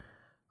fuck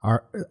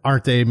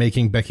aren't they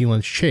making Becky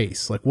Lynch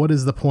chase? Like, what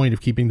is the point of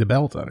keeping the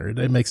belt on her?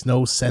 It makes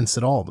no sense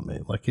at all to me.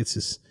 Like, it's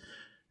just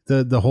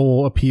the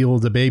whole appeal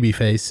of the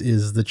babyface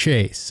is the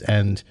chase.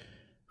 And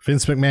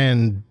Vince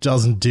McMahon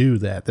doesn't do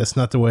that. That's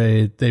not the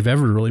way they've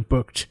ever really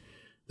booked.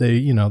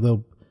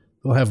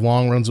 They'll have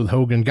long runs with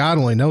Hogan. God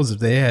only knows if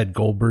they had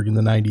Goldberg in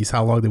the 90s,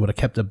 how long they would have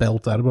kept the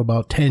belt out of him.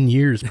 About 10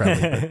 years, probably.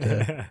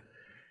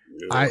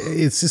 But,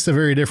 it's just a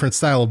very different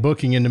style of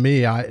booking. And to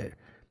me,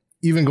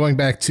 even going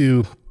back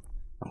to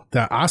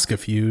the Asuka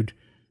feud,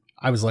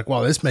 I was like,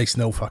 wow, this makes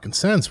no fucking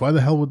sense. Why the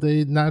hell would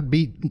they not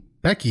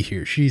beat Becky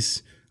here?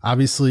 She's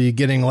obviously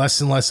getting less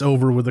and less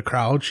over with the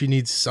crowd. She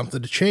needs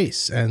something to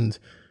chase. And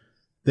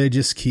they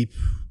just keep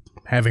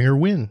having her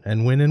win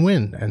and win and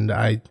win. And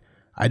I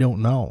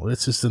don't know.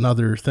 It's just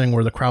another thing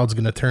where the crowd's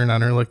going to turn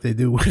on her like they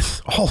do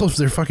with all of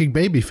their fucking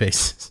baby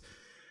faces.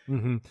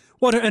 Mm-hmm.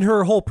 Well, and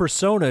her whole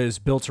persona is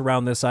built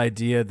around this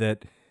idea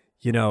that,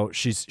 you know,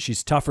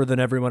 she's tougher than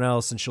everyone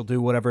else and she'll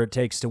do whatever it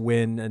takes to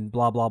win and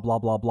blah, blah, blah,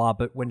 blah, blah.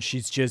 But when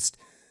she's just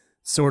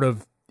sort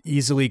of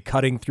easily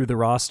cutting through the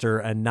roster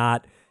and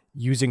not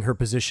using her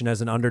position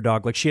as an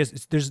underdog, like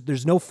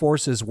there's no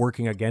forces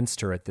working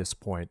against her at this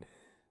point.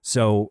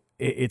 So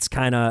it's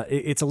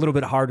a little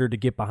bit harder to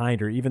get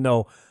behind her, even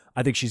though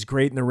I think she's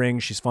great in the ring.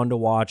 She's fun to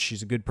watch.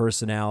 She's a good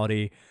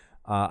personality.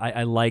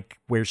 I like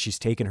where she's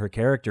taken her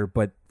character,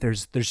 but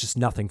there's just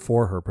nothing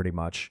for her pretty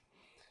much.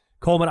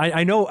 Coleman,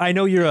 I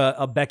know you're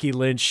a Becky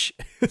Lynch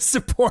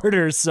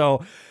supporter,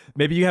 so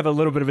maybe you have a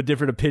little bit of a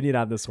different opinion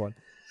on this one.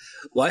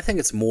 Well, I think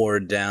it's more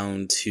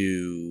down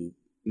to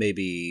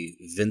maybe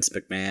Vince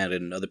McMahon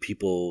and other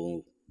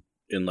people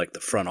in like the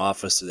front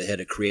office or the head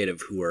of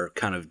creative who are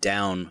kind of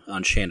down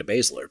on Shayna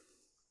Baszler.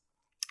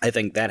 I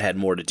think that had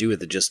more to do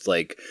with it, just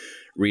like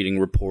reading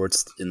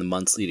reports in the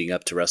months leading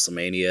up to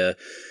WrestleMania.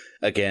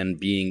 Again,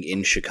 being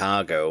in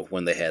Chicago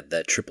when they had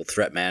that triple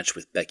threat match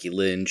with Becky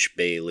Lynch,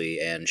 Bayley,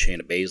 and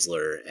Shayna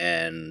Baszler,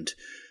 and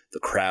the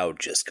crowd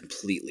just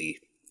completely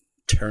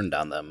turned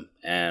on them.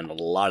 And a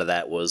lot of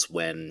that was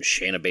when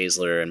Shayna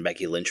Baszler and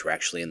Becky Lynch were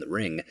actually in the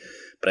ring.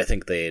 But I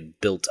think they had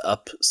built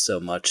up so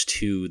much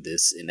to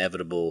this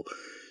inevitable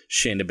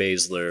Shayna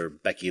Baszler,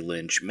 Becky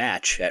Lynch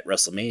match at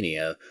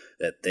WrestleMania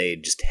that they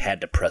just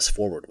had to press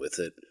forward with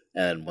it.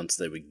 And once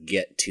they would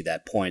get to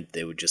that point,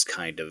 they would just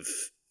kind of,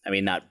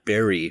 not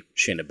bury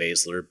Shayna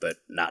Baszler, but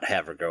not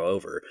have her go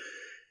over.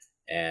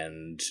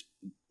 And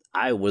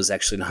I was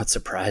actually not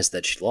surprised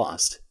that she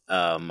lost.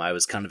 I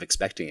was kind of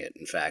expecting it,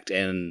 in fact.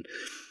 And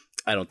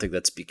I don't think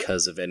that's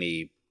because of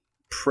any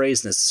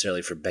praise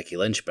necessarily for Becky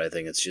Lynch, but I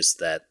think it's just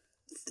that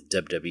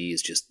the WWE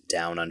is just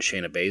down on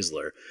Shayna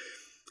Baszler.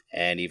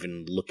 And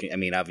even looking,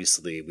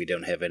 obviously we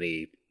don't have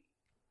any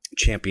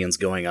champions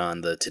going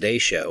on the Today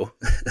Show,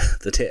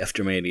 the day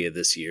after Mania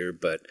this year,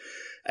 but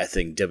I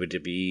think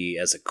WWE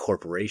as a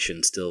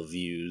corporation still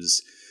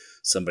views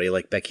somebody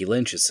like Becky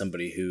Lynch as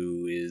somebody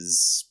who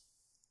is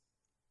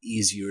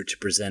easier to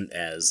present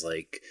as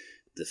like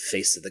the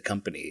face of the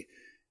company.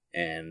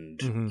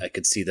 And I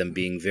could see them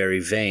being very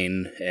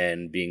vain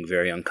and being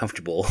very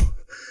uncomfortable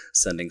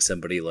sending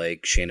somebody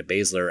like Shayna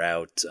Baszler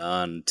out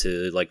on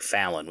to like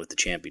Fallon with the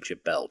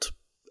championship belt,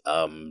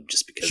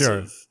 just because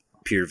of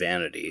pure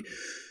vanity.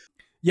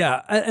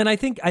 Yeah, and I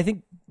think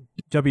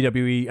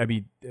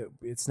WWE,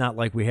 it's not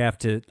like we have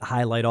to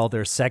highlight all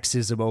their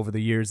sexism over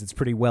the years. It's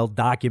pretty well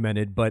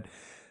documented, but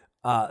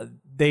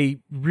they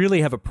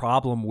really have a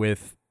problem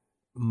with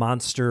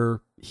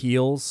monster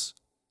heels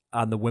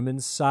on the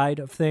women's side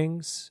of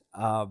things.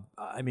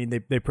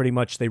 They pretty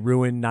much, they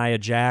ruined Nia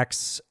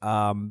Jax.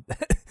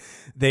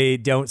 They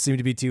don't seem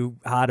to be too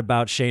hot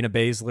about Shayna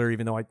Baszler,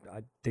 even though I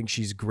think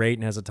she's great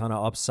and has a ton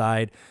of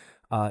upside.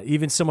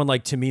 Even someone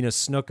like Tamina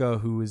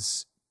Snuka, who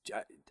is,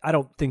 I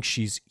don't think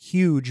she's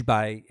huge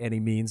by any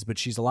means, but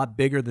she's a lot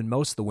bigger than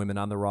most of the women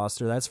on the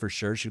roster. That's for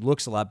sure. She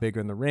looks a lot bigger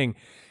in the ring.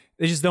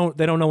 They don't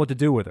know what to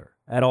do with her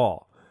at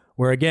all.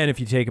 Where again, if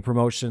you take a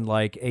promotion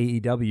like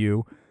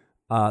AEW,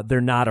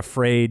 they're not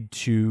afraid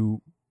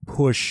to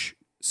push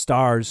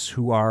stars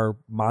who are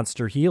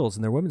monster heels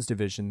in their women's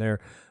division. Their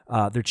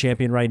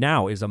champion right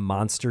now is a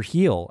monster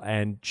heel,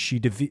 and she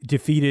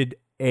defeated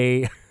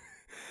a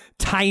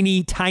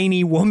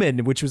tiny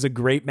woman, which was a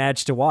great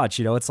match to watch.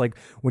 It's like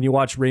when you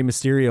watch Rey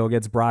Mysterio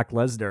against Brock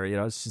Lesnar.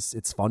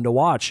 It's fun to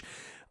watch.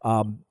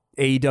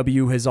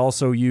 AEW has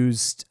also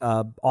used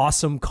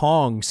Awesome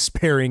Kong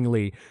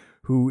sparingly,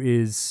 who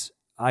is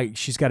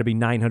she's got to be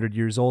 900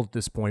 years old at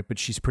this point, but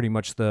she's pretty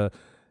much the,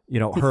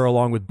 her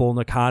along with Bull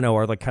Nakano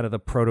are like kind of the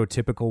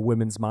prototypical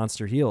women's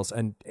monster heels.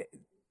 And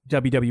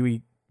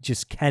WWE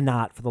just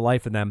cannot for the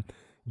life of them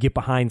get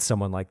behind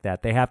someone like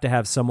that. They have to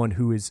have someone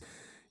who is,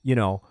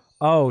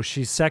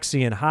 she's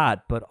sexy and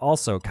hot, but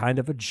also kind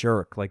of a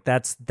jerk. Like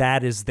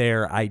that is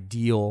their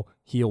ideal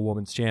heel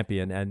women's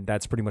champion. And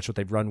that's pretty much what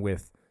they've run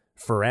with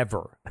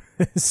forever.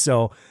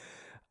 So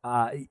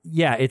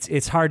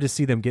it's hard to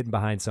see them getting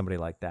behind somebody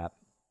like that.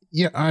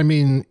 Yeah,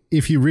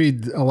 if you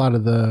read a lot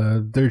of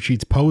the dirt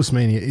sheets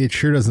post-Mania, it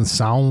sure doesn't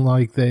sound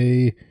like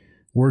they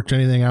worked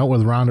anything out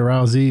with Ronda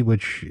Rousey,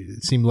 which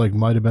it seemed like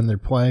might have been their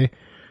play.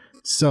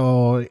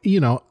 So,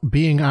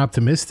 being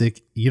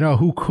optimistic,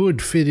 who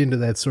could fit into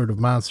that sort of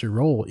monster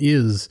role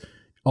is,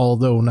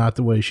 although not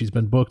the way she's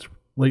been booked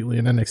lately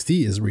in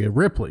NXT, is Rhea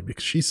Ripley,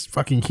 because she's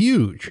fucking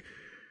huge.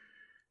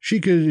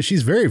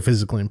 She's very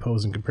physically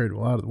imposing compared to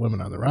a lot of the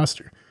women on the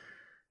roster.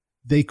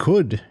 They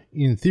could,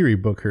 in theory,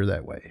 book her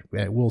that way.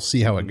 We'll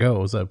see how it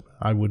goes.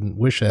 I wouldn't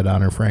wish that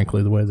on her,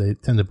 frankly, the way they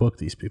tend to book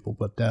these people.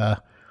 But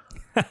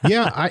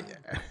yeah,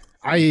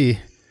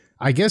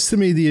 I guess to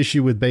me the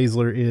issue with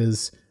Baszler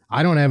is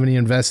I don't have any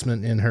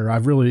investment in her. I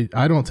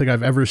don't think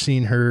I've ever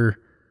seen her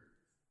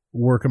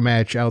work a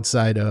match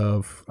outside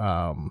of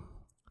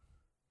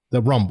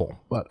the Rumble.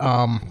 But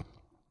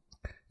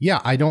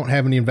yeah, I don't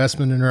have any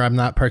investment in her. I'm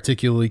not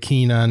particularly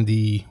keen on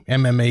the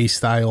MMA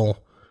style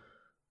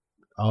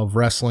of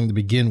wrestling to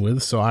begin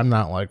with, so I'm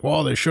not like,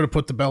 well, they should have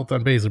put the belt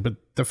on Baszler. But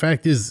the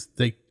fact is,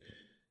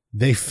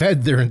 they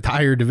fed their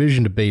entire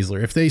division to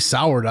Baszler. If they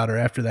soured on her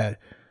after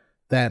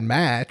that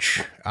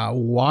match,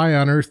 why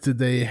on earth did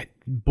they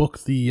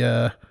book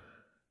the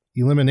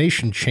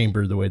Elimination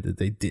Chamber the way that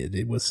they did?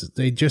 It was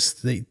they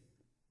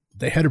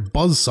had her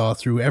buzzsaw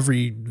through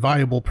every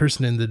viable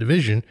person in the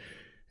division,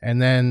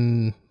 and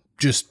then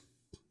just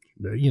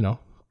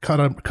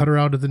cut her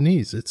out of the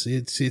knees.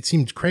 It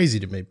seems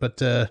crazy to me,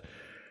 but.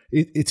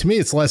 To me,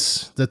 it's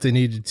less that they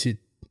needed to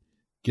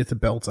get the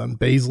belt on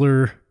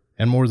Baszler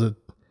and more that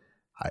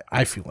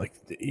I feel like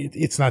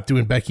it's not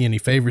doing Becky any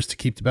favors to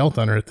keep the belt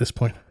on her at this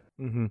point.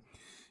 Mm-hmm.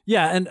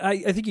 Yeah, and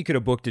I think you could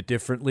have booked it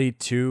differently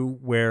too,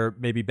 where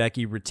maybe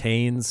Becky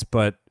retains,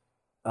 but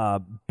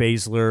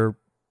Baszler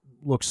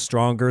looks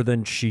stronger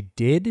than she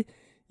did.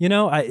 You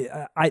know,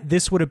 I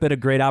this would have been a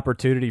great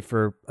opportunity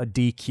for a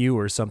DQ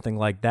or something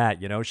like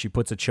that. You know, she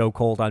puts a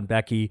chokehold on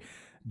Becky.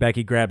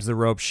 Becky grabs the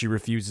rope. She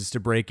refuses to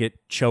break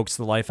it, chokes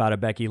the life out of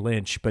Becky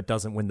Lynch, but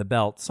doesn't win the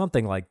belt.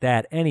 Something like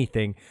that.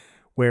 Anything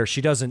where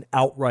she doesn't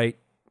outright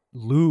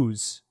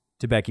lose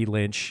to Becky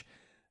Lynch,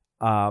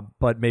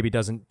 but maybe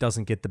doesn't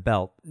get the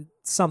belt.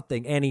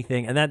 Something,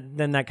 anything, and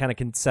then that kind of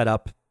can set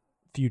up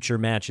future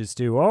matches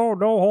too. Oh,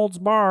 no holds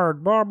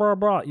barred, blah blah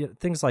blah,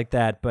 things like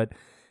that. But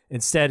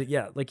instead,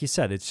 yeah, like you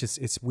said,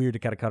 it's weird to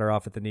kind of cut her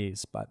off at the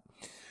knees. But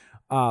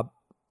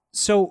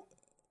so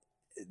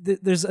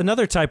there's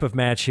another type of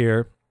match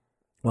here.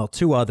 Well,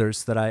 two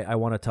others that I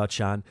want to touch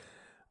on.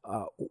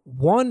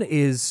 One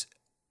is,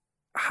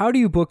 how do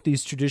you book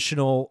these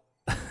traditional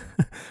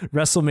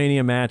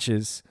WrestleMania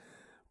matches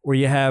where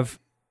you have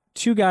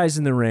two guys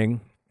in the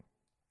ring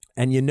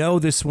and you know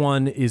this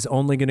one is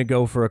only going to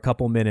go for a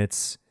couple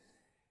minutes,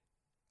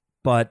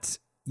 but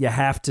you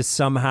have to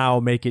somehow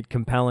make it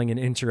compelling and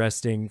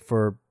interesting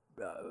for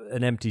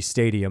an empty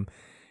stadium.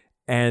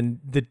 And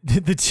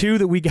the two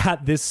that we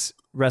got this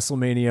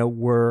WrestleMania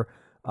were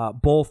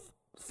both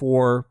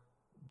for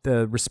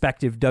the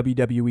respective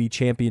WWE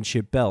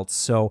championship belts.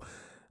 So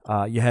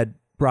you had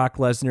Brock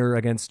Lesnar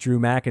against Drew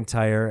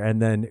McIntyre,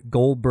 and then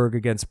Goldberg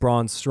against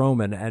Braun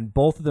Strowman, and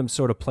both of them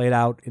sort of played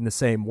out in the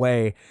same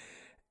way.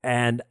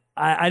 And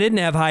I didn't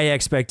have high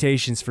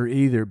expectations for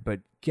either, but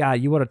God,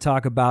 you want to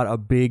talk about a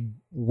big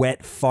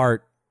wet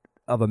fart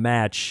of a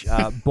match.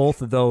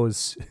 Both of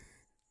those,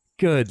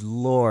 good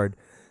Lord,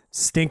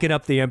 stinking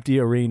up the empty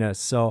arena.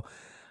 So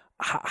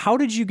how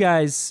did you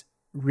guys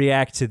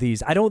react to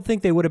these? I don't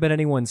think they would have been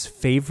anyone's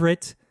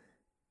favorite,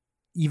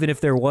 even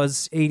if there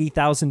was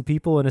 80,000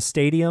 people in a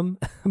stadium,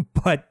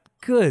 but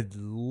good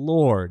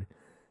Lord,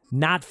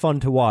 not fun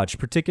to watch,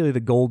 particularly the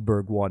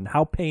Goldberg one.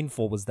 How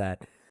painful was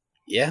that?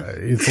 Yeah.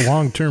 It's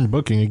long-term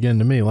booking again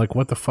to me. Like,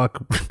 what the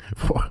fuck?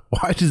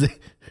 Why did they?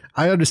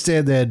 I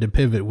understand they had to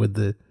pivot with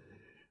the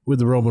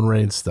Roman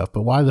Reigns stuff,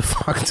 but why the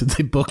fuck did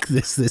they book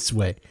this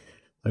way?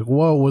 Like,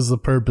 what was the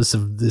purpose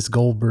of this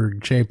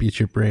Goldberg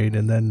championship reign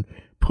and then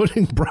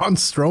putting Braun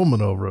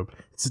Strowman over him?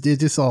 It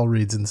just all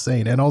reads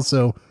insane. And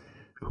also,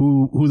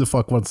 who the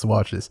fuck wants to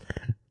watch this?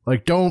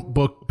 Like, don't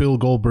book Bill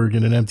Goldberg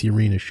in an empty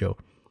arena show.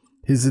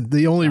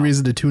 The only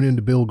reason to tune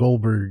into Bill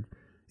Goldberg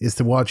is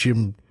to watch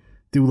him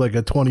do like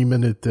a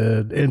 20-minute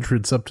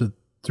entrance up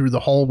through the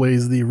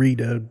hallways of the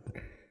arena,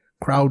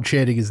 crowd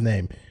chanting his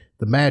name.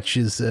 The match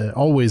is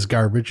always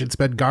garbage. It's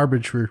been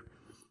garbage for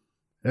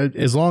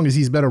as long as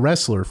he's been a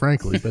wrestler,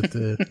 frankly. But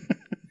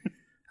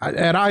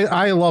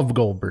I love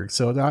Goldberg,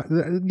 so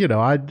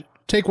I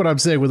take what I'm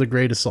saying with a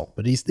grain of salt.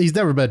 But he's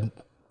never been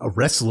a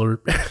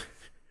wrestler.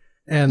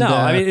 And no,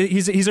 I mean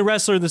he's a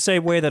wrestler in the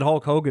same way that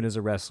Hulk Hogan is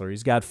a wrestler.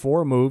 He's got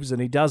 4 moves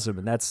and he does them,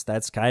 and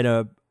that's kind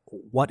of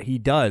what he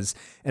does.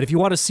 And if you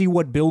want to see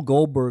what Bill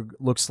Goldberg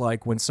looks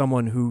like when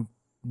someone who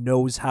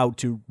knows how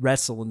to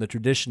wrestle in the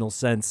traditional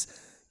sense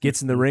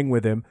gets in the ring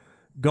with him,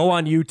 go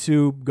on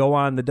YouTube, go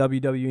on the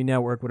WWE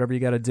Network, whatever you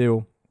got to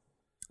do,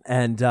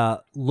 and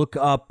look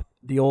up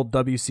the old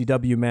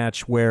WCW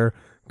match where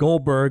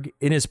Goldberg,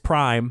 in his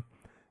prime,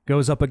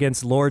 goes up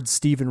against Lord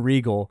Steven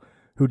Regal,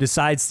 who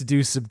decides to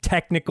do some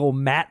technical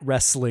mat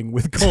wrestling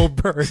with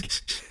Goldberg.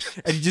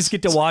 And you just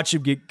get to watch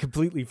him get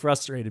completely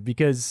frustrated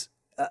because,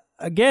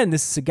 again,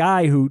 this is a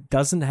guy who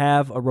doesn't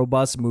have a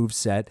robust move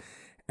set.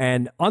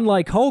 And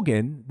unlike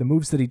Hogan, the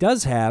moves that he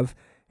does have,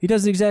 he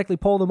doesn't exactly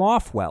pull them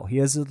off well. He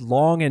has a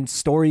long and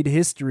storied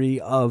history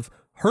of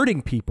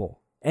hurting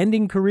people,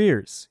 ending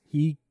careers.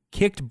 He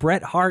kicked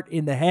Bret Hart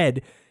in the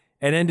head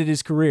and ended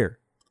his career.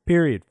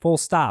 Period. Full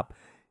stop.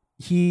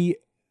 He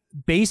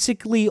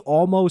basically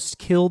almost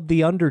killed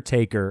The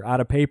Undertaker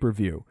on a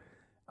pay-per-view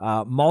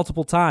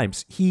multiple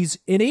times. He's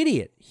an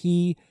idiot.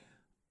 He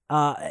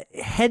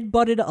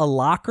headbutted a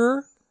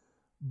locker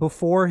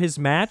before his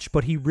match,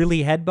 but he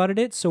really headbutted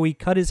it, so he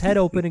cut his head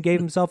open and gave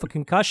himself a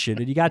concussion,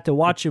 and you got to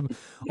watch him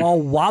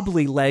all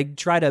wobbly leg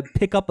try to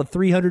pick up a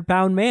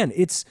 300-pound man.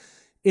 It's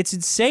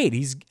insane.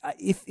 He's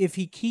if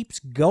he keeps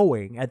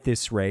going at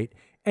this rate,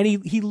 and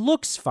he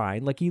looks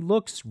fine, like he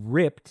looks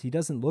ripped, he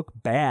doesn't look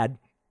bad.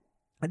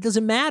 It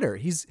doesn't matter.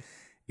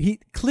 He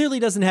clearly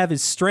doesn't have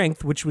his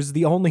strength, which was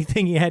the only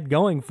thing he had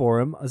going for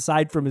him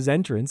aside from his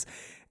entrance.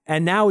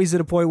 And now he's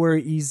at a point where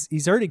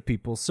he's hurting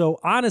people. So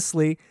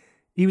honestly,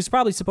 he was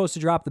probably supposed to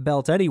drop the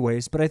belt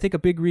anyways, but I think a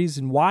big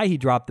reason why he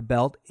dropped the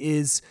belt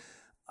is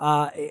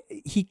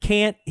he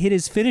can't hit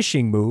his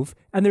finishing move,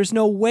 and there's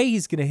no way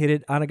he's going to hit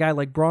it on a guy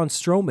like Braun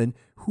Strowman,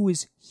 who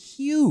is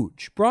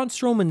huge. Braun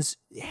Strowman's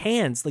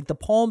hands, like the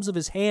palms of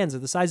his hands, are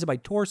the size of my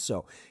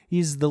torso.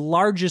 He's the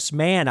largest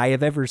man I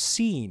have ever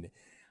seen.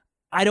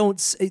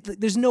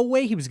 There's no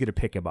way he was going to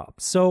pick him up.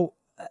 So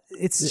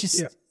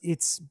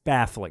it's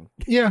baffling.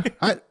 Yeah,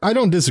 I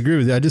don't disagree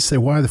with you. I just say,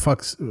 why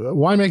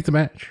make the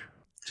match?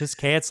 Just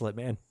cancel it,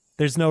 man.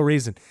 There's no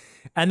reason.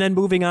 And then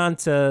moving on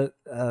to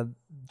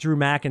Drew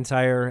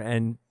McIntyre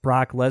and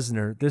Brock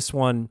Lesnar. This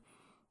one,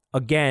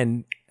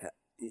 again,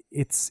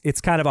 it's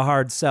kind of a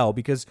hard sell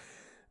because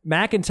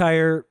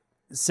McIntyre,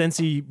 since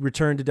he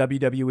returned to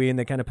WWE and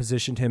they kind of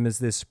positioned him as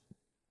this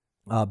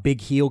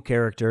big heel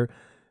character,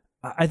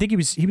 I think he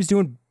was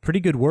doing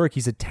pretty good work.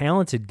 He's a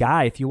talented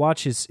guy. If you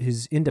watch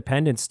his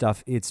independent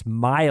stuff, it's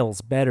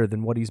miles better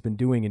than what he's been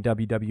doing in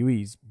WWE.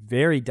 He's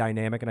very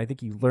dynamic, and I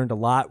think he learned a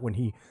lot when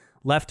he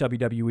left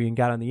WWE and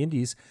got on the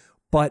indies.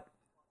 But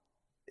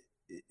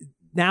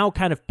now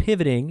kind of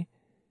pivoting,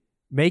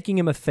 making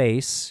him a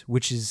face,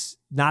 which is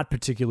not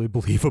particularly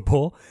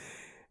believable,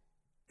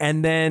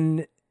 and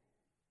then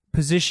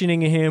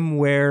positioning him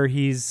where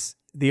he's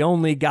the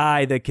only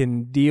guy that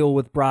can deal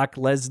with Brock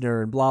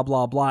Lesnar and blah,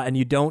 blah, blah, and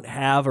you don't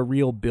have a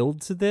real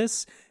build to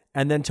this.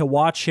 And then to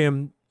watch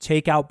him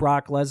take out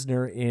Brock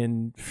Lesnar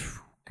in,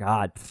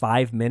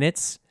 5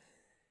 minutes,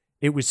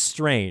 it was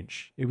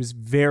strange. It was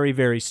very,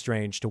 very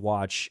strange to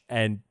watch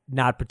and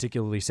not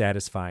particularly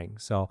satisfying.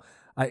 So,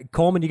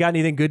 Coleman, you got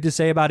anything good to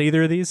say about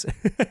either of these?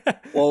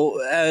 Well,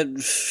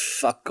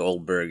 fuck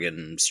Goldberg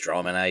and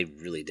Strowman. I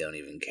really don't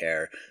even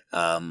care.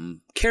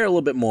 Care a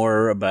little bit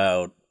more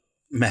about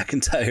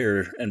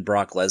McIntyre and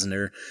Brock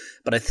Lesnar,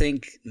 but I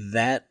think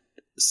that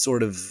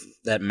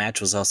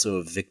match was also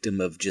a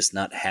victim of just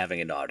not having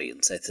an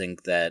audience. I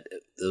think that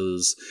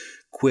those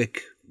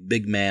quick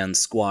big man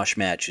squash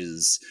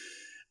matches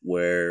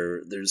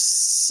where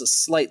there's a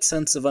slight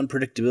sense of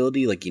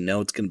unpredictability, like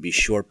it's going to be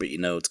short, but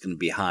it's going to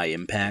be high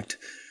impact,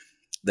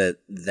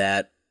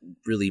 that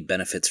really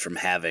benefits from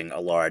having a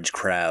large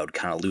crowd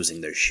kind of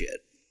losing their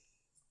shit.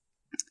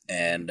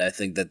 And I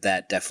think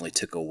that definitely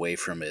took away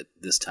from it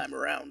this time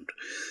around.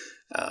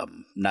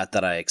 Not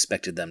that I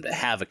expected them to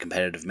have a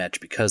competitive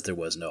match because there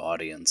was no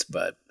audience,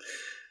 but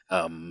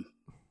I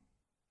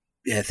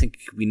think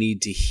we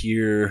need to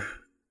hear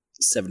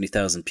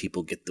 70,000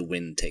 people get the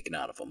wind taken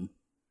out of them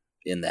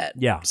in that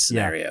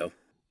scenario.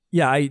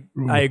 Yeah, I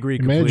agree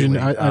completely.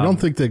 Imagine, I don't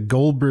think that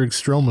Goldberg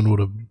Strowman would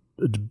have,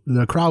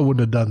 the crowd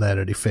wouldn't have done that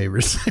any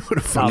favors. They would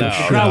have fucking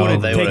the crowd would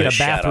have they taken would a have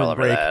shat all bathroom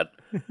over break.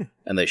 that.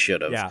 And they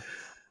should have. Yeah.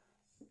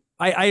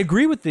 I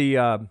agree with the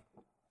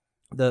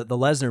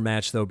Lesnar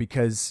match though,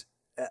 because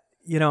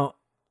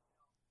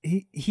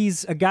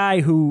he's a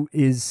guy who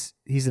he's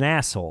an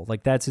asshole.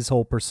 Like that's his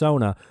whole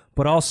persona,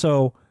 but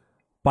also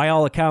by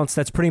all accounts,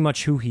 that's pretty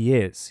much who he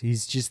is.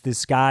 He's just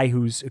this guy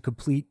who's a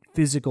complete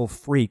physical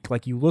freak.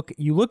 Like you look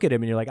at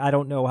him and you're like, I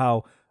don't know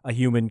how a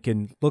human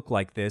can look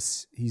like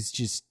this. He's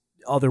just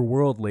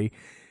otherworldly,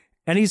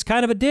 and he's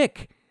kind of a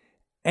dick.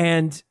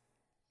 And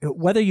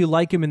whether you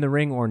like him in the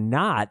ring or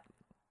not,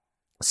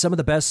 some of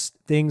the best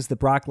things that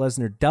Brock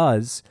Lesnar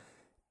does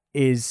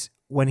is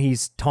when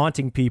he's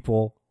taunting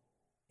people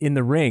in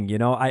the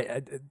ring.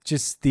 I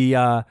just there's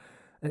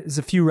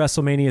a few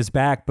WrestleManias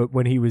back, but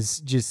when he was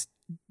just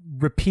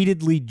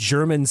repeatedly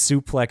German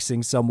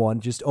suplexing someone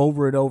just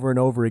over and over and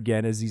over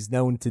again, as he's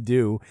known to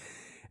do.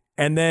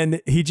 And then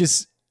he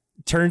just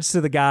turns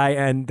to the guy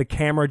and the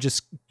camera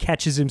just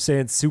catches him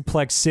saying,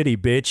 "Suplex City,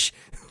 bitch."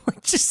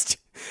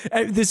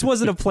 This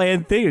wasn't a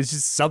planned thing. It's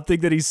just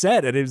something that he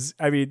said. And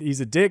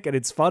he's a dick and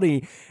it's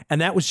funny. And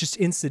that was just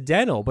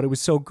incidental, but it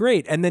was so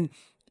great. And then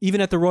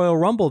even at the Royal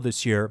Rumble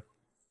this year,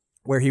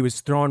 where he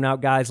was throwing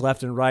out guys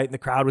left and right and the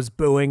crowd was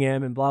booing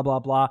him and blah, blah,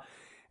 blah.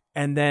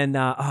 And then,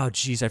 I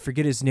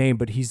forget his name,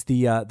 but he's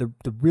the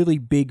really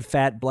big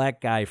fat black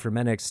guy from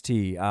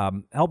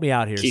NXT. Help me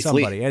out here.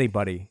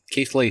 Anybody.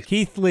 Keith Lee.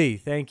 Keith Lee.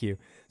 Thank you.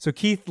 So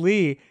Keith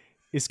Lee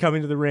is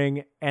coming to the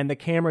ring and the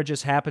camera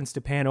just happens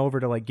to pan over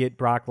to like get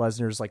Brock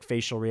Lesnar's like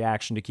facial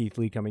reaction to Keith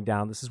Lee coming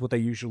down. This is what they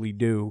usually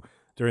do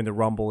during the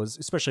Rumble, is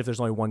especially if there's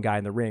only one guy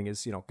in the ring,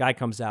 is, guy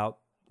comes out,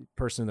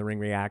 person in the ring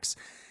reacts,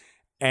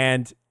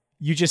 and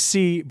you just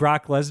see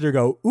Brock Lesnar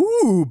go,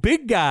 "Ooh,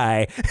 big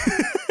guy."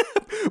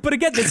 But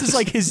again, this is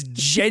like his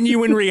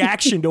genuine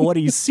reaction to what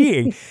he's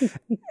seeing.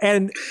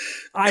 And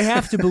I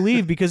have to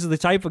believe, because of the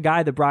type of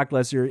guy that Brock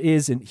Lesnar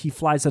is, and he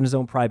flies on his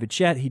own private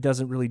jet, he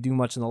doesn't really do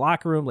much in the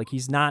locker room. Like,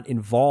 he's not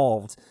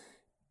involved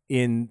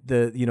in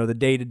the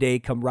day-to-day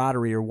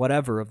camaraderie or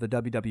whatever of the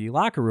WWE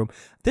locker room.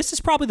 This is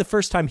probably the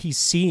first time he's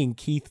seeing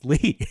Keith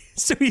Lee.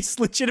 So he's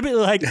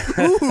legitimately like,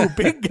 "Ooh,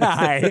 big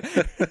guy."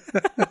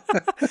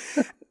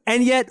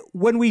 And yet,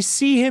 when we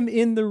see him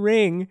in the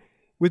ring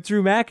with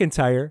Drew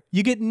McIntyre,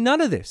 you get none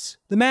of this.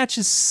 The match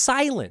is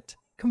silent,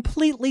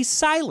 completely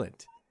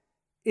silent.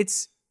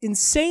 It's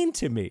insane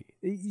to me.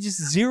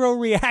 Just zero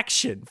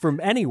reaction from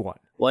anyone.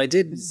 Well,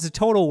 It's a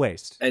total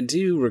waste. I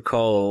do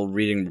recall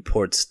reading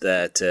reports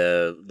that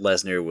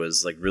Lesnar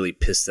was like really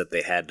pissed that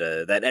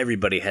that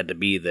everybody had to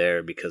be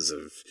there because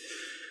of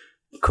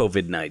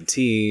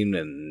COVID-19,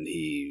 and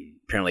he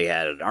apparently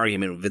had an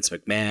argument with Vince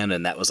McMahon,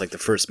 and that was like the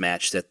first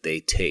match that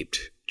they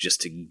taped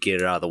just to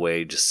get it out of the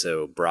way, just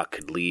so Brock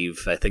could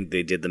leave. I think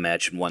they did the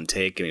match in one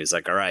take, and he was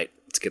like, "All right,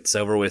 let's get this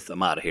over with.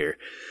 I'm out of here."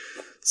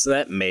 So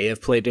that may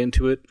have played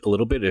into it a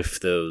little bit, if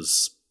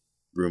those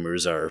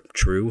rumors are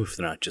true, if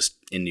they're not just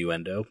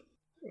innuendo.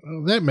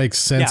 Well, that makes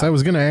sense. Yeah. I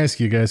was going to ask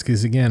you guys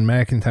because again,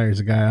 McIntyre's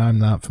a guy I'm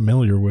not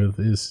familiar with.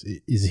 Is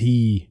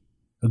he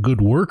a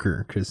good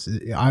worker? Because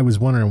I was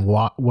wondering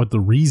what the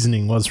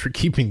reasoning was for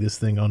keeping this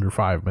thing under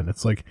 5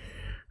 minutes. Like,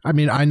 I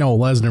mean, I know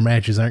Lesnar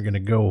matches aren't going to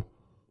go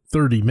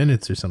 30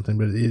 minutes or something,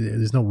 but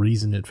there's no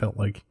reason it felt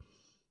like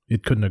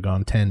it couldn't have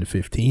gone 10 to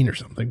 15 or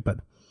something. But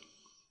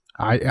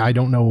I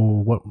don't know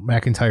what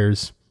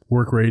McIntyre's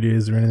work rate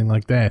is or anything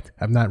like that.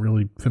 I'm not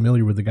really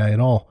familiar with the guy at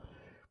all.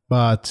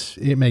 But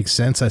it makes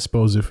sense, I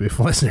suppose, if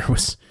Lesnar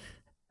was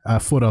a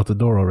foot out the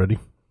door already.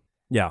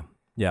 Yeah,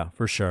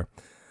 for sure.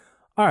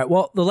 All right,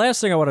 well, the last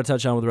thing I want to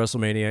touch on with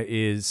WrestleMania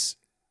is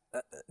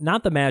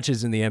not the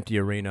matches in the empty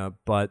arena,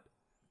 but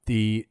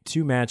the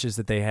 2 matches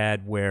that they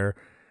had where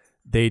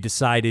they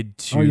decided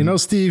to... Oh, you know,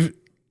 Steve,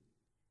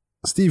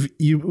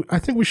 I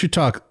think we should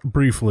talk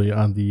briefly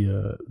on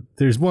the...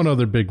 there's one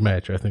other big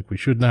match I think we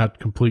should not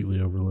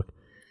completely overlook.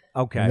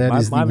 Okay,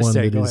 my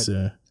mistake. Go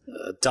ahead.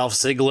 Dolph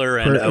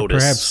Ziggler and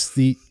Otis. Perhaps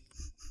the...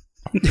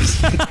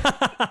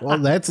 Well,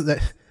 that's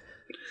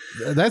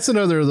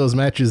another of those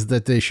matches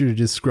that they should have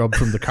just scrubbed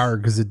from the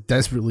card because it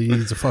desperately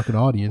needs a fucking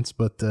audience.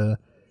 But the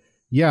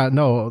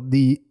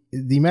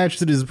match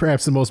that is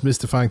perhaps the most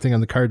mystifying thing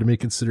on the card to me,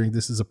 considering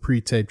this is a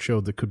pre-taped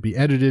show that could be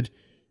edited,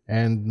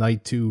 and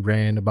night 2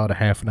 ran about a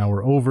half an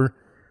hour over.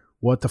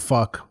 What the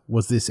fuck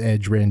was this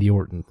Edge Randy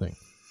Orton thing?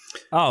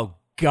 Oh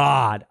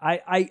God,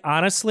 I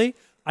honestly,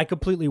 I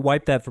completely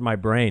wiped that from my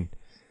brain.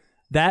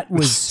 That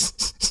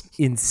was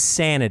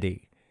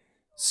insanity.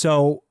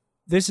 So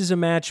this is a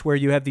match where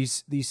you have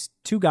these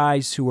 2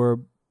 guys who are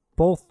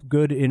both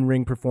good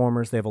in-ring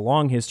performers. They have a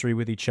long history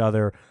with each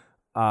other.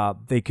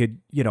 They could,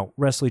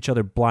 wrestle each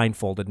other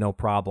blindfolded, no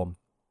problem.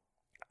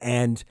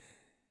 And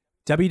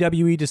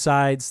WWE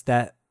decides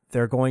that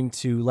they're going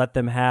to let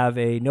them have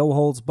a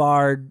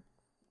no-holds-barred,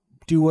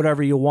 do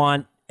whatever you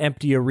want,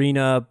 empty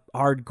arena,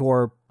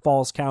 hardcore,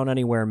 falls count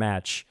anywhere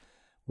match,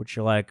 which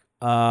you're like,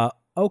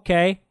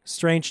 okay,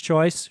 strange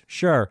choice,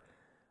 sure.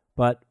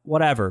 But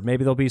whatever.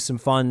 Maybe there'll be some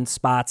fun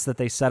spots that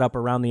they set up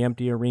around the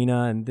empty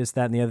arena and this,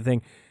 that, and the other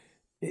thing.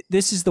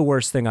 This is the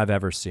worst thing I've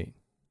ever seen.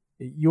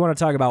 You want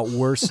to talk about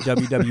worst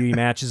WWE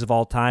matches of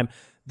all time?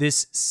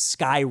 This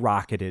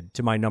skyrocketed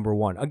to my number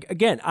 1.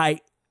 Again,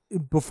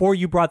 before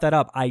you brought that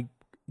up, I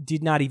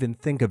did not even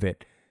think of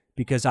it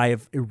because I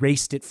have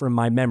erased it from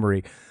my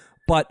memory.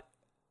 But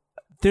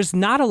there's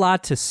not a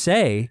lot to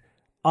say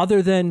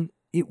other than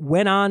it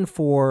went on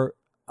for...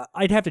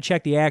 I'd have to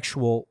check the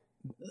actual...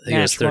 I think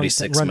it was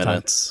 36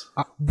 minutes.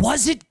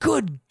 Was it?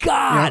 Good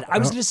God. I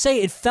was going to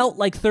say it felt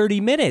like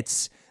 30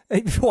 minutes.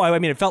 Well, I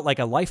mean, it felt like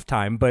a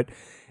lifetime, but...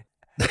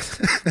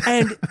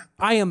 And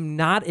I am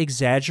not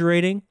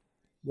exaggerating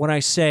when I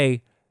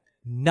say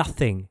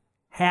nothing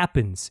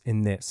happens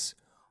in this.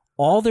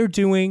 All they're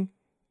doing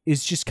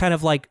is just kind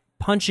of like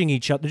punching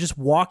each other. They're just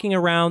walking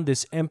around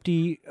this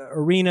empty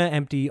arena,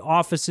 empty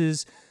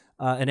offices,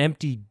 an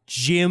empty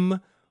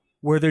gym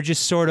where they're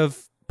just sort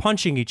of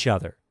punching each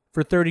other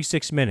for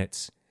 36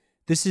 minutes.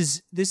 This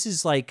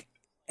is like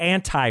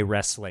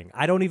anti-wrestling.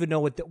 I don't even know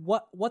what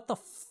the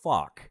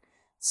fuck.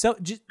 So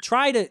just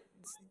try to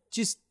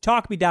just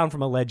talk me down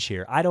from a ledge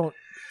here.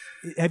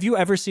 Have you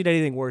ever seen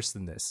anything worse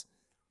than this?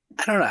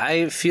 I don't know.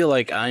 I feel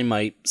like I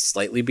might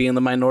slightly be in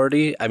the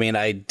minority. I mean,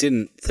 I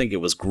didn't think it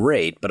was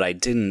great, but I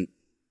didn't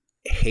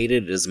hate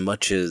it as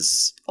much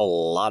as a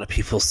lot of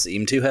people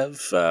seem to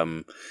have. I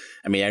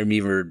mean, I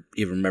even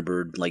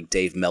remember like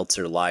Dave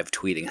Meltzer live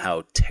tweeting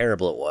how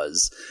terrible it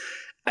was.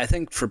 I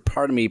think for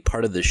part of me,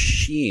 part of the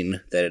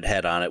sheen that it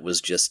had on it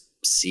was just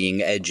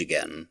seeing Edge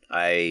again.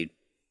 I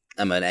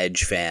am an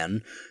Edge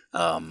fan,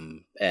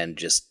 and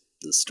just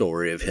the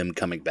story of him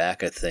coming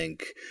back, I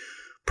think,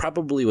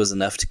 probably was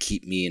enough to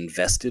keep me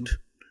invested.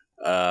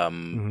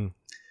 There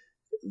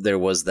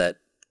was that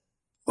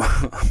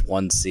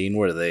one scene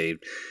where they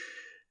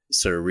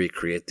sort of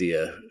recreate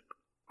the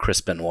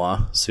Chris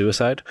Benoit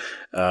suicide.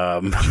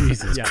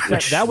 Jesus, yeah,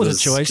 that was a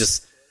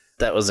choice.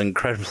 That was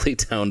incredibly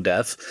tone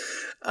deaf.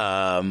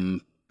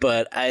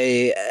 But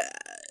I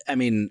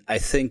mean, I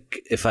think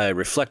if I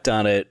reflect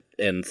on it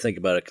and think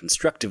about it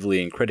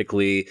constructively and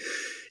critically,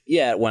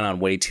 yeah, it went on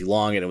way too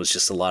long, and it was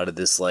just a lot of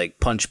this like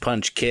punch,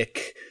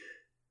 kick,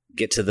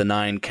 get to the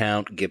 9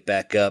 count, get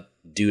back up,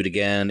 do it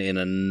again in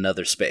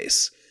another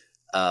space.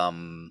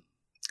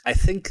 I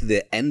think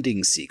the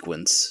ending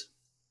sequence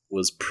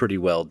was pretty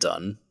well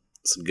done.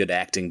 Some good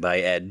acting by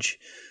Edge.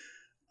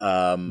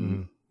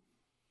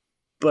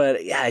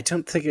 But yeah, I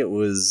don't think it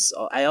was...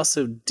 I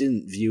also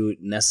didn't view it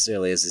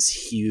necessarily as this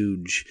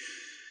huge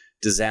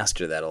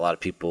disaster that a lot of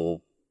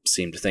people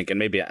seem to think, and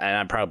maybe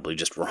I'm probably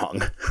just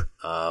wrong.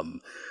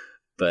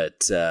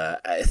 But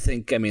I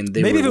think, I mean...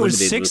 Maybe if it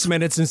was 6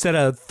 minutes instead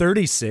of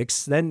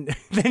 36, then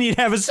you'd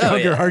have a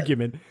stronger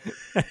argument.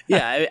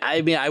 Yeah,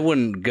 I mean, I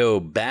wouldn't go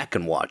back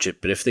and watch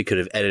it, but if they could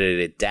have edited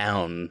it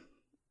down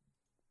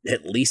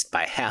at least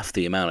by half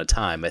the amount of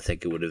time, I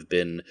think it would have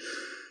been...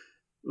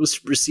 It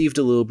was received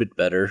a little bit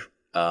better.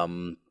 I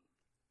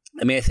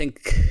mean, I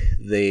think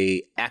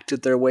they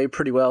acted their way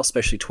pretty well,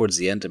 especially towards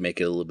the end, to make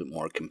it a little bit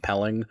more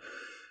compelling.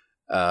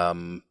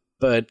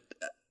 But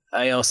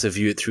I also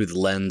view it through the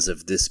lens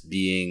of this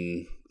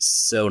being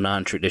so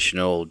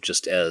non-traditional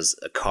just as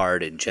a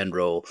card in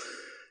general,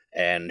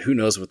 and who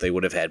knows what they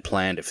would have had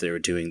planned if they were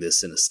doing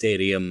this in a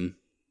stadium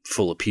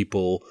full of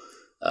people,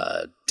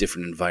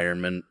 different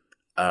environment.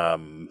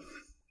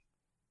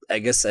 I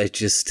guess I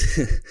just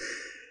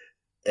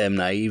am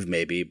naive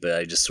maybe, but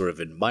I just sort of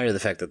admire the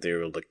fact that they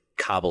were able to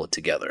cobble it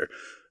together.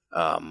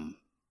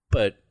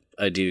 But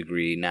I do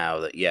agree now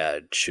that, yeah,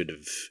 it should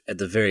have, at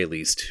the very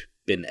least,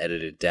 been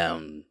edited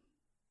down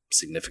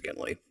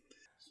significantly.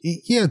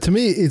 Yeah, to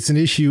me, it's an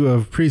issue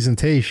of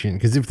presentation,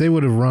 because if they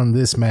would have run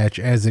this match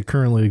as it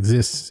currently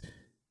exists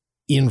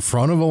in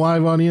front of a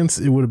live audience,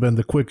 it would have been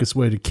the quickest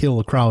way to kill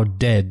a crowd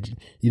dead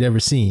you'd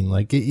ever seen.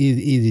 Like, it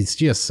is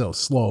just so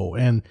slow,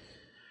 and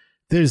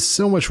there's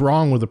so much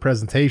wrong with the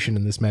presentation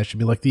in this match. I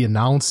mean, like, the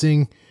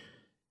announcing,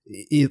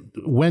 it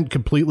went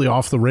completely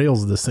off the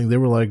rails of this thing. They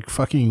were like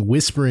fucking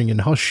whispering in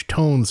hushed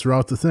tones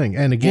throughout the thing.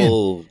 And again,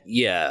 well,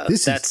 yeah,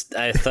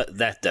 I thought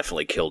that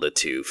definitely killed it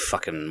too.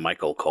 Fucking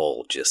Michael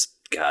Cole, just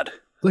God.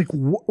 Like,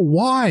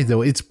 why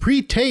though? It's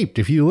pre-taped.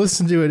 If you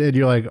listen to it and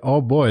you're like,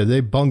 oh boy, they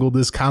bungled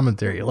this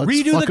commentary. Let's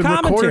redo fucking the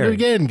commentary. Record it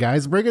again,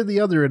 guys. Bring in the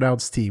other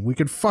announce team. We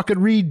could fucking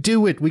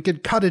redo it. We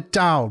could cut it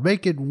down,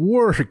 make it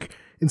work.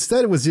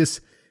 Instead, it was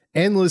just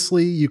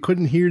endlessly. You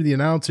couldn't hear the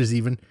announcers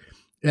even,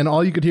 and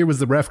all you could hear was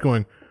the ref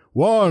going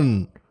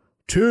 1,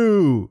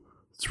 2,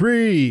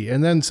 3,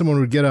 and then someone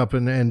would get up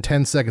and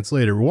 10 seconds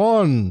later,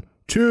 1,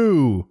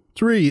 2,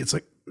 3. It's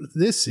like,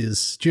 this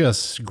is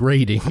just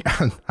grating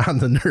on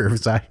the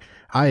nerves.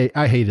 I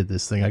hated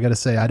this thing. I got to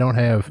say, I don't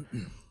have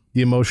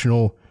the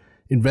emotional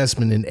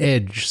investment in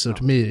Edge, so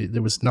to me,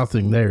 there was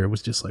nothing there. It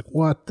was just like,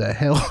 what the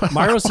hell?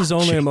 Myros'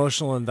 only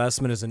emotional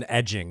investment is in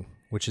edging,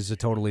 which is a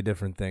totally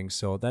different thing,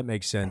 so that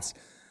makes sense.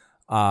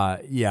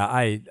 Yeah,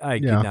 I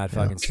could not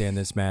fucking stand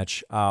this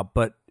match.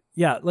 But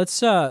yeah,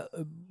 let's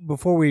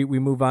before we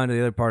move on to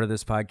the other part of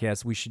this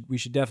podcast, we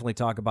should definitely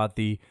talk about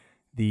the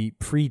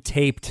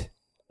pre-taped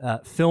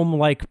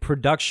film-like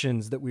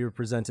productions that we were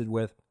presented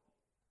with.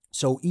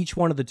 So each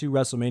one of the 2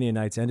 WrestleMania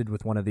nights ended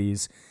with one of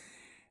these,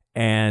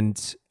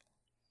 and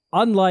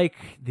unlike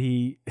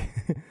the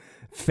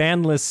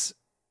fanless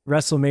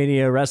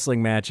WrestleMania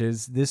wrestling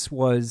matches, this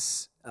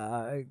was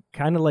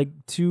kind of like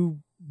 2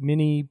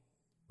 mini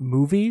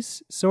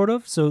movies, sort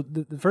of. So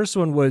the first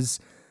one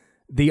was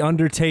The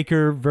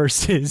Undertaker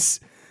versus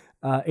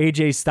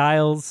AJ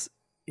Styles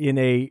in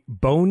a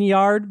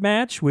boneyard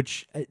match,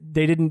 which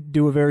they didn't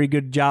do a very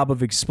good job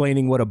of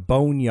explaining what a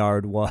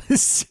boneyard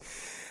was.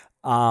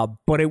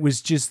 But it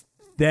was just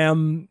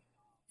them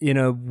in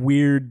a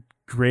weird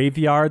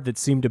graveyard that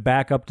seemed to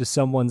back up to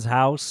someone's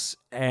house,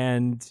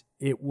 and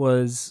it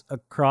was a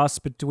cross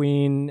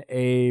between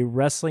a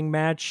wrestling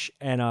match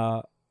and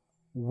a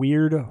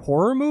weird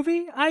horror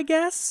movie, I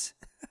guess.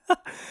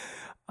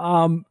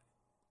 And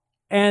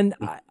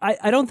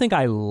I don't think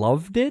I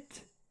loved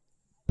it,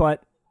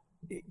 but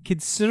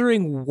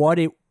considering what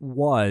it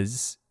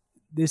was,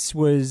 this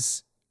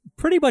was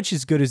pretty much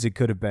as good as it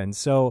could have been.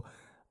 So,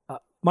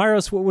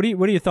 Myros, what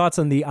are your thoughts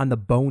on the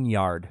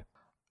boneyard?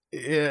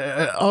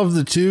 Of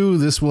the 2,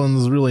 this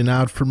one's really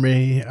not for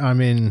me. I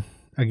mean,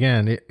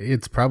 again,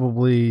 it's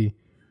probably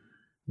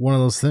one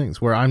of those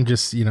things where I'm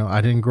just,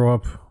 I didn't grow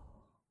up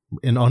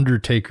an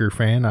Undertaker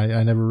fan.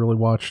 I never really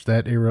watched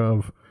that era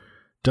of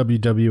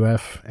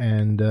WWF,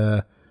 and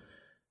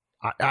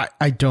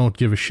I don't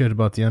give a shit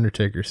about the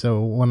Undertaker.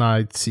 So when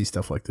I see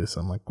stuff like this,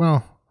 I'm like,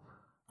 well,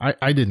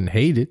 I didn't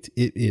hate it.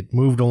 It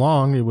moved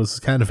along. It was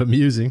kind of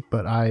amusing,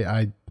 but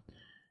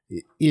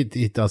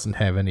it doesn't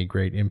have any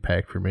great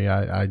impact for me.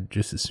 I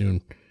just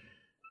assume,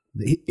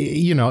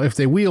 if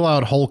they wheel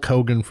out Hulk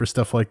Hogan for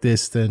stuff like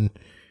this, then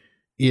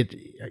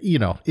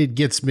it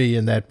gets me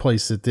in that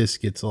place that this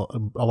gets a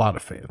lot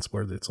of fans,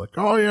 where it's like,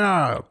 oh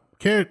yeah,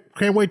 can't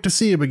wait to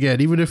see him again,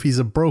 even if he's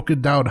a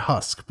broken down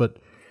husk. But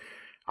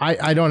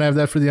I don't have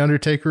that for the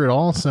Undertaker at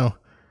all. So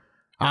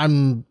I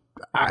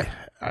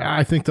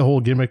think the whole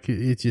gimmick,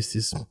 it just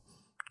is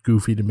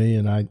goofy to me,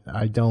 and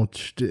I don't.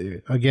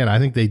 Again, I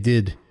think they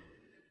did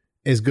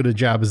as good a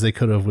job as they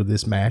could have with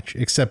this match,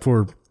 except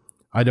for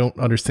I don't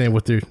understand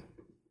what they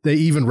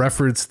even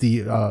referenced the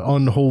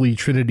unholy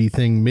trinity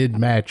thing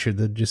mid-match, and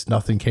then just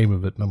nothing came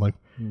of it. And I'm like,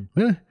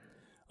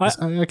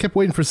 I kept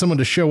waiting for someone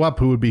to show up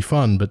who would be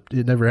fun, but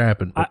it never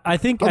happened. I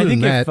think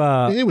if if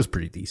it was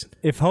pretty decent.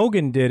 If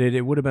Hogan did it,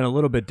 it would have been a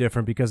little bit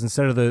different, because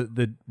instead of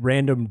the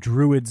random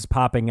druids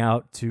popping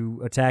out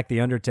to attack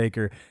the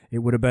Undertaker, it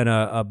would have been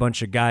a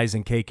bunch of guys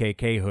in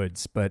KKK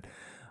hoods. But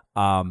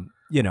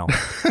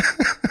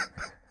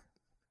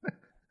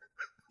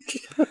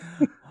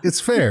It's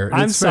fair.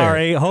 I'm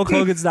sorry. Hulk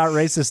Hogan's not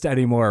racist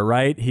anymore,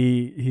 right?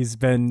 He's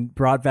been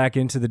brought back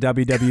into the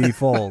WWE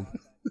fold.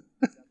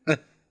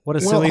 What a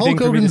silly thing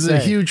for me to say.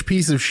 Hulk Hogan's a huge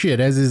piece of shit,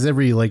 as is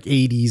every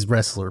 80s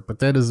wrestler, but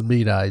that doesn't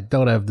mean I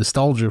don't have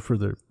nostalgia for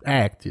the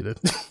act,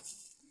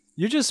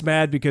 You're just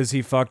mad because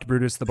he fucked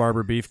Brutus the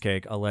Barber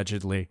Beefcake,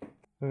 allegedly.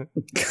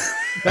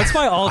 That's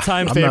my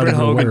all-time favorite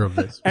Hogan. Aware of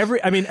this.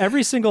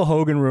 Every single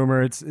Hogan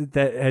rumor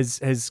that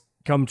has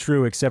come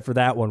true except for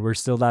that one. We're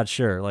still not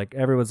sure. Like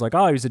everyone's like,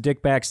 oh, he was a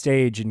dick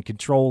backstage and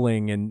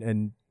controlling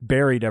and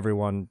buried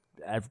everyone.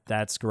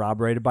 That's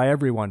corroborated by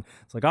everyone.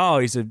 It's like, oh,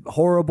 he's a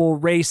horrible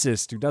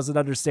racist who doesn't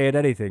understand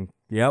anything.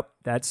 Yep,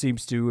 that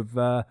seems to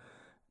have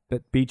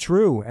be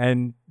true.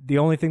 And the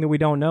only thing that we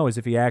don't know is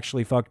if he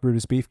actually fucked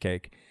Brutus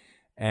Beefcake.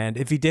 And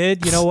if he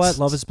did, you know what?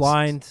 Love is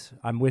blind.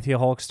 I'm with you,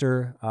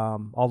 Hulkster.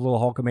 All the little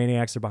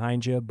Hulkamaniacs are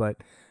behind you, but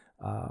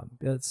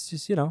it's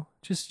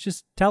just,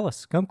 just tell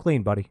us. Come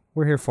clean, buddy.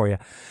 We're here for you.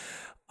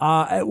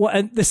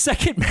 And the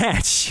second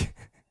match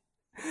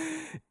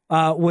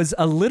was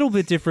a little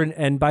bit different,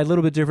 and by a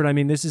little bit different, I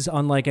mean this is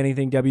unlike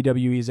anything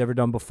WWE has ever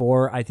done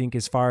before. I think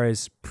as far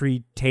as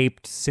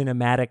pre-taped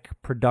cinematic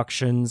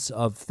productions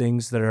of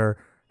things that are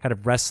kind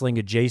of wrestling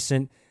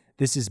adjacent,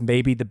 this is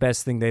maybe the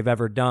best thing they've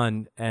ever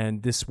done,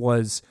 and this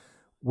was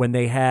when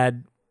they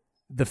had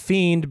The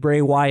Fiend,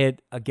 Bray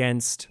Wyatt,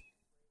 against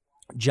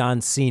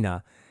John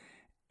Cena.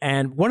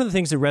 And one of the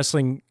things that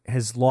wrestling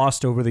has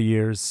lost over the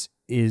years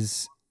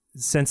is,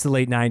 since the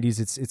late 90s,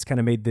 it's kind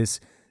of made this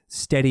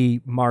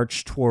steady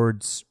march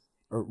towards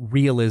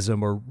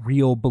realism or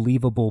real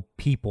believable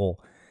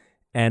people,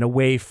 and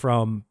away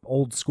from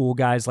old school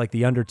guys like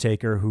The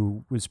Undertaker,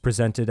 who was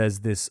presented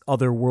as this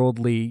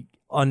otherworldly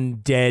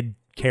undead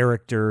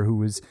character who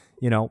was,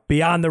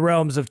 beyond the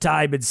realms of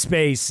time and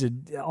space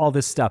and all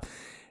this stuff.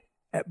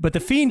 But The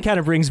Fiend kind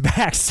of brings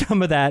back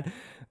some of that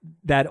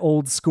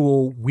old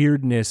school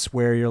weirdness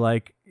where you're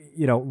like,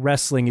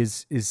 wrestling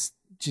is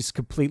just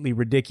completely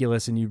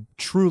ridiculous and you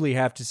truly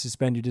have to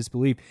suspend your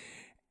disbelief.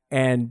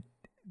 And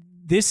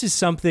this is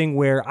something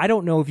where I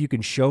don't know if you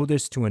can show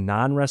this to a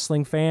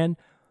non-wrestling fan,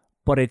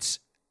 but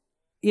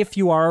if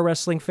you are a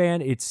wrestling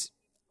fan, it's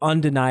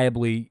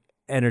undeniably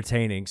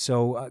entertaining.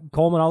 So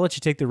Coleman, I'll let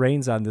you take the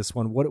reins on this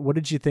one. What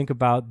did you think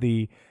about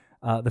the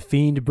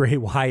Fiend Bray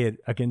Wyatt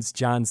against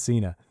John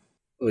Cena?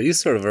 Well, you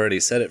sort of already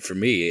said it for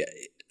me.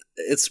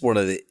 It's one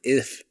of the,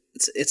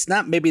 it's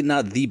not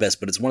the best,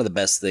 but it's one of the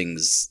best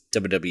things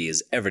WWE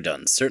has ever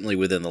done, certainly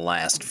within the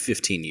last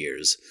 15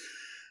 years.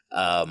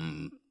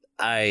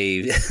 I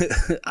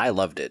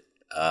loved it.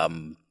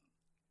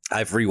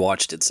 I've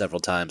rewatched it several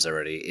times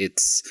already.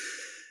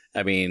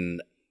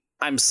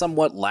 I'm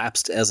somewhat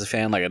lapsed as a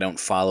fan. Like, I don't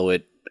follow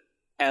it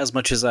as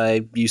much as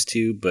I used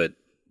to, but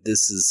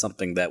this is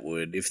something that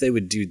if they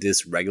would do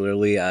this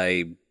regularly,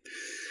 I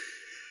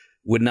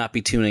would not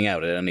be tuning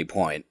out at any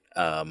point.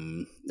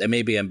 And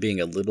maybe I'm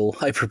being a little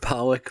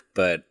hyperbolic,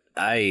 but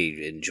I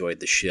enjoyed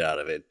the shit out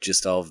of it.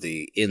 Just all of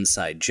the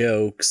inside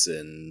jokes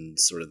and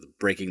sort of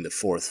breaking the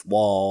fourth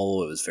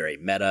wall. It was very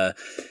meta.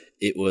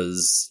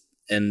 It's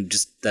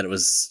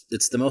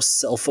the most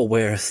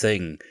self-aware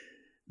thing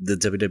the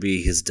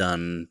WWE has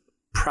done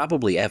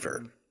probably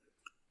ever.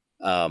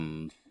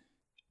 And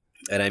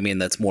I mean,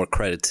 that's more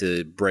credit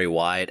to Bray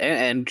Wyatt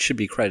and should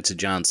be credit to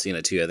John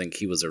Cena too. I think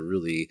he was a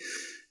really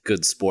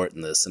good sport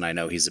in this, and I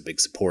know he's a big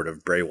supporter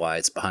of Bray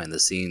Wyatt's behind the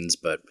scenes,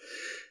 but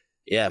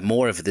yeah,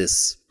 more of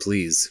this,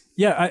 please.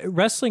 Yeah,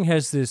 wrestling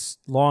has this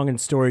long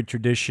and storied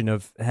tradition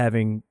of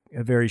having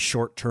a very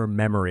short-term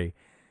memory,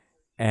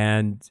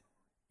 and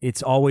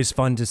it's always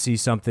fun to see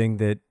something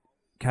that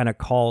kind of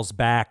calls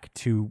back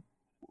to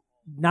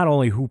not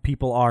only who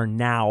people are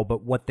now,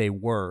 but what they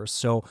were.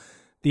 So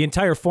the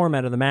entire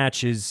format of the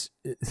match is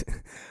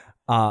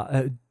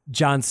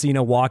John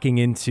Cena walking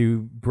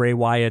into Bray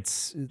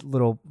Wyatt's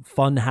little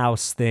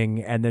funhouse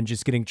thing and then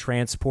just getting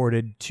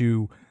transported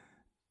to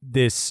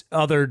this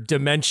other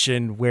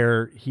dimension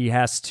where he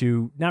has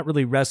to not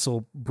really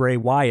wrestle Bray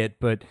Wyatt,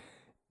 but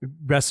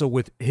wrestle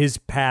with his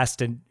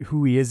past and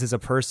who he is as a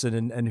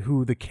person and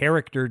who the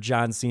character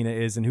John Cena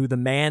is and who the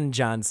man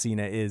John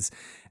Cena is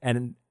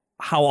and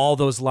how all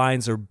those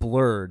lines are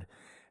blurred.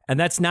 And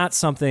that's not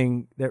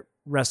something that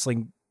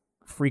wrestling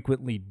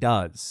frequently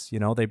does.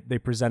 They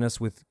present us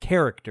with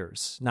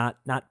characters,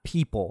 not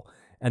people.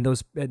 And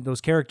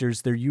those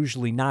characters, they're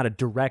usually not a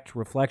direct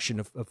reflection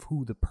of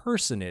who the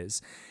person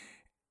is.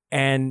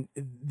 And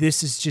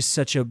this is just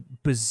such a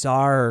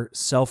bizarre,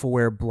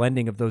 self-aware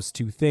blending of those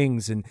two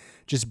things and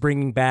just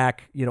bringing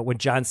back, when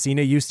John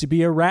Cena used to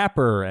be a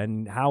rapper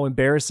and how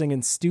embarrassing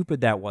and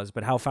stupid that was,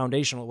 but how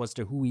foundational it was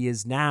to who he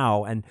is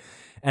now. And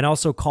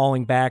also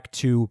calling back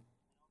to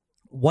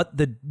what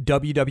the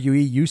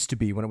WWE used to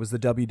be when it was the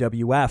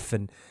WWF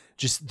and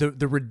just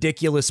the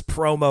ridiculous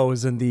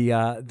promos and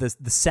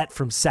the set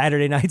from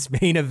Saturday Night's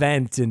Main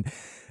Event and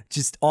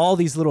just all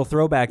these little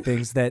throwback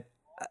things that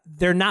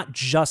they're not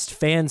just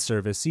fan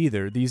service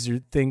either. These are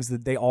things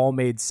that they all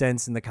made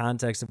sense in the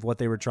context of what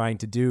they were trying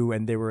to do,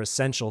 and they were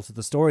essential to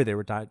the story they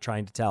were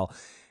trying to tell.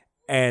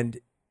 And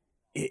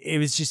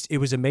it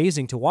was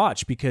amazing to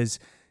watch because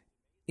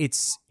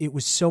it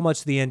was so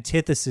much the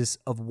antithesis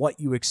of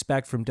what you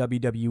expect from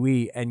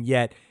WWE, and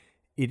yet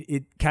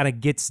it kind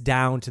of gets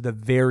down to the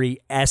very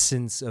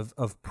essence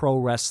of pro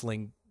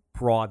wrestling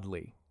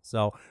broadly.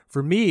 So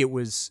for me, it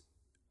was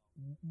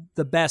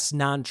the best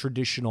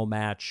non-traditional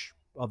match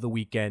of the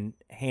weekend,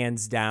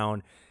 hands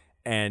down.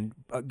 And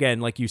again,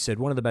 like you said,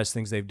 one of the best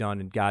things they've done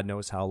in God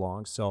knows how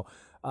long. So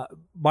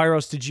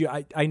Myros, did you?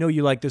 I know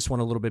you like this one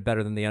a little bit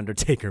better than the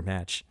Undertaker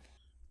match.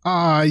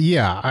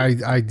 Yeah,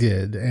 I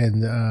did,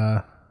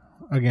 and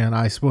again,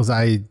 I suppose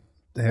I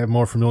have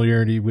more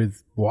familiarity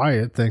with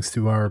Wyatt thanks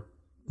to our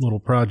little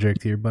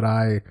project here, but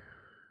I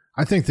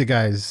think the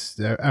guy's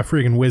a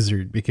friggin'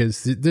 wizard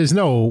because there's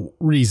no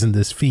reason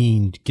this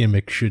Fiend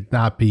gimmick should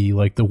not be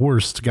like the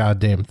worst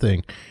goddamn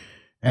thing,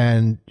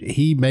 and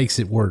he makes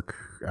it work.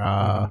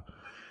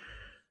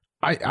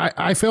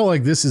 I feel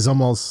like this is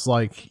almost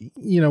like,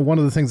 one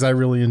of the things I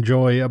really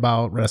enjoy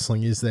about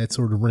wrestling is that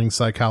sort of ring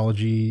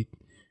psychology.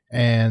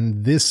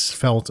 And this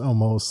felt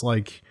almost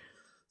like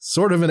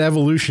sort of an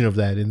evolution of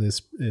that in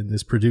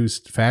this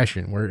produced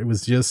fashion, where it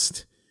was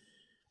just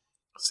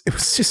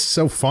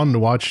so fun to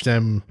watch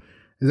them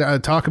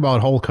talk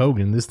about Hulk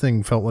Hogan. This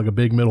thing felt like a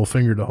big middle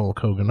finger to Hulk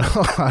Hogan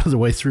all of the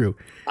way through.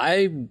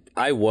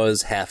 I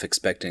was half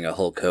expecting a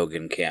Hulk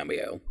Hogan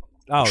cameo.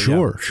 Oh,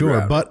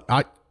 sure. But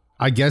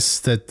I guess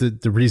that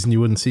the reason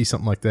you wouldn't see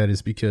something like that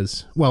is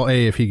because, well,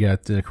 A, if he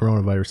got the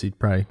coronavirus, he'd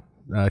probably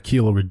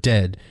keel over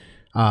dead.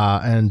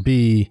 And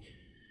B,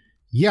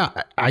 yeah,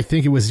 I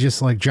think it was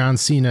just like John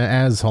Cena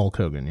as Hulk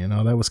Hogan.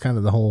 That was kind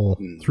of the whole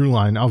through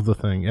line of the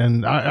thing.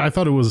 And I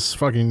thought it was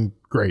fucking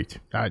great.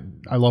 I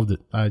loved it.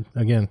 I'm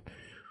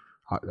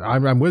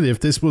with you. If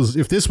this was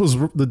the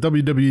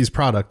WWE's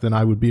product, then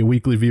I would be a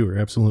weekly viewer.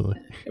 Absolutely.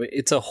 I mean,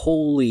 it's a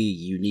wholly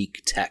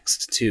unique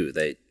text too,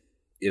 that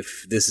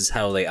if this is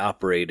how they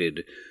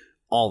operated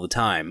all the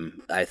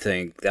time, I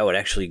think that would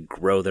actually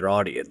grow their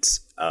audience.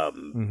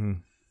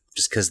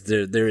 Just because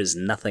there is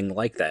nothing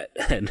like that,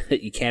 and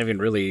you can't even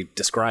really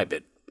describe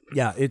it.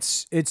 Yeah,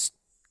 it's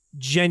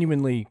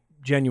genuinely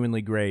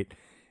great,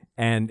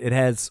 and it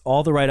has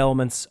all the right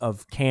elements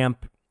of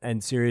camp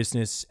and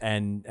seriousness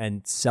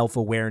and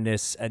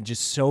self-awareness and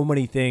just so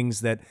many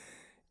things that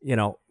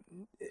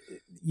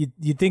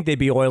you'd think they'd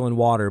be oil and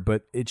water,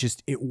 but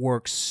it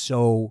works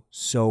so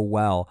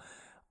well.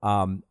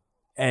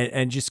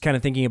 And just kind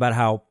of thinking about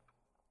how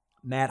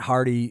Matt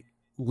Hardy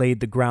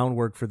laid the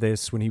groundwork for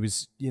this when he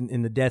was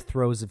in the death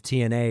throes of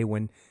TNA,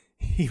 when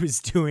he was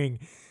doing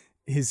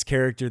his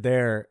character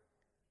there,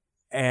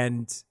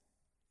 and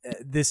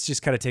this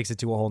just kind of takes it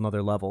to a whole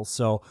nother level.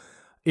 So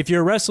if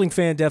you're a wrestling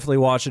fan, definitely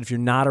watch it. If you're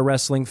not a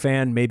wrestling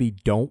fan, maybe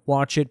don't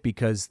watch it,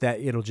 because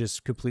it'll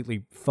just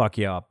completely fuck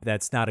you up.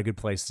 That's not a good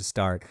place to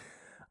start.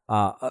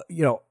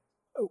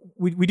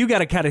 We do got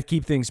to kind of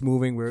keep things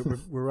moving. We're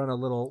running a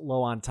little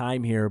low on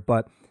time here,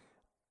 but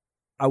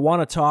I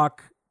want to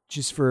talk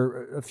just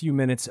for a few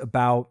minutes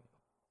about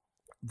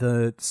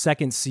the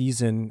second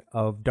season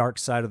of Dark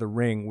Side of the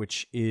Ring,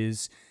 which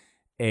is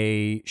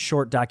a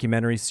short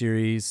documentary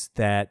series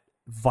that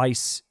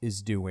Vice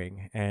is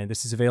doing, and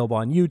this is available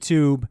on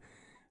YouTube.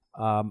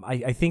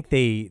 I think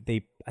they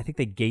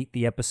gate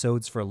the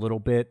episodes for a little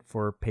bit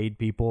for paid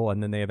people,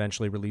 and then they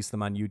eventually release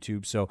them on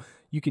YouTube, so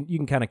you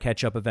can kind of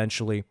catch up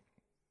eventually.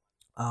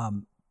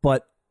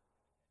 But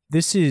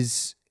this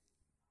is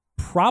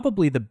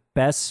probably the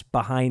best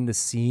behind the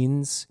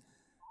scenes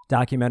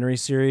documentary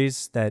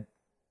series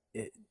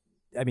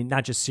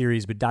not just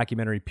series, but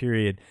documentary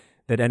period,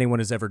 that anyone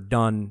has ever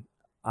done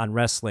on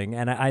wrestling.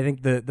 And I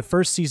think the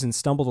first season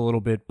stumbled a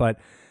little bit, but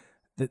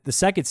the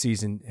second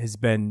season has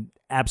been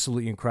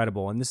absolutely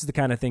incredible. And this is the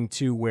kind of thing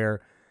too,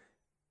 where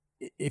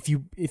if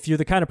you're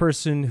the kind of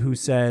person who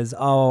says,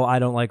 "Oh, I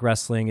don't like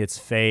wrestling, it's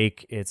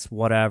fake, it's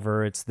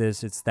whatever, it's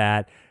this, it's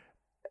that,"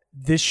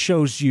 this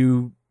shows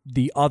you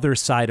the other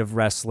side of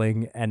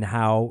wrestling and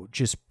how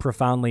just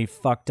profoundly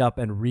fucked up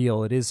and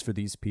real it is for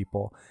these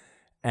people.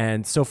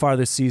 And so far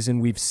this season,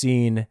 we've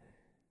seen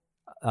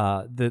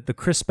the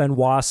Chris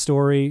Benoit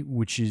story,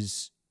 which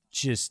is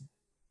just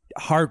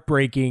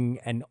heartbreaking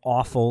and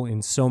awful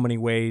in so many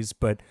ways,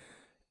 but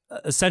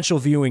essential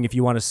viewing if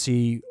you want to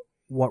see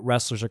what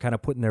wrestlers are kind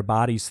of putting their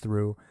bodies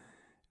through.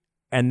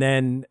 And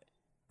then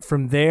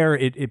from there,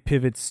 it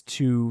pivots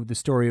to the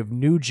story of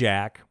New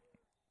Jack,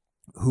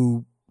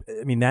 who,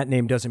 that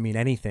name doesn't mean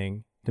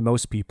anything to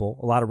most people.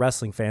 A lot of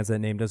wrestling fans, that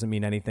name doesn't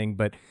mean anything,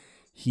 but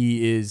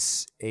he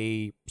is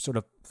a sort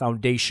of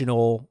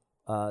foundational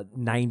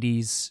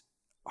 90s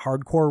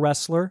hardcore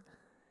wrestler.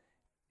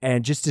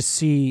 And just to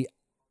see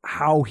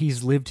how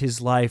he's lived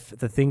his life,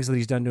 the things that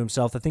he's done to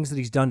himself, the things that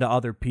he's done to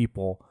other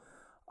people.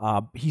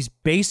 He's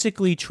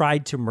basically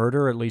tried to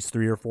murder at least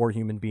 3 or 4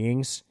 human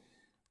beings,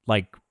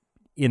 like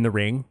in the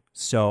ring.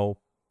 So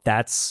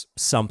that's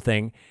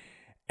something.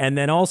 And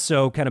then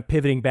also kind of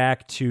pivoting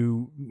back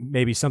to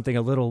maybe something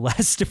a little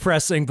less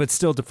depressing, but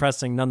still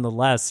depressing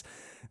nonetheless.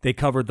 They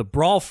covered the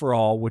Brawl for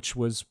All, which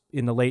was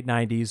in the late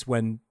 90s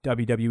when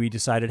WWE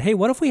decided, hey,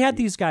 what if we had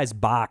these guys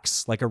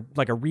box like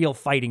a real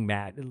fighting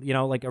match,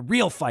 like a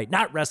real fight,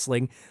 not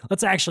wrestling.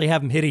 Let's actually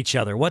have them hit each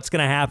other. What's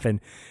going to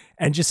happen?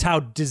 And just how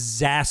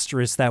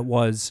disastrous that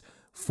was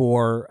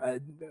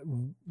for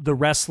the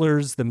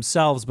wrestlers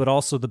themselves, but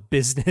also the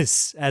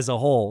business as a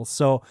whole.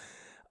 So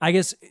I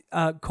guess,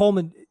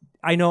 Coleman,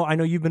 I know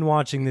you've been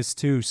watching this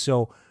too.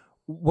 So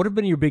what have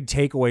been your big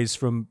takeaways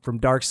from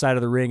Dark Side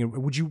of the Ring? And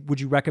would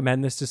you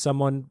recommend this to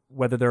someone,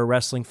 whether they're a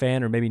wrestling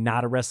fan or maybe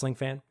not a wrestling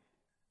fan?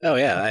 Oh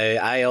yeah,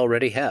 I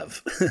already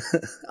have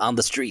on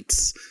the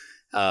streets.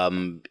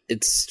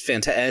 It's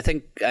fantastic. I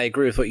think I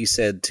agree with what you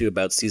said too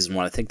about season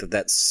 1. I think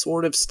that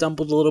sort of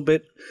stumbled a little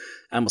bit.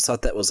 I almost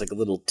thought that was like a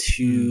little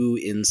too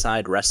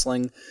inside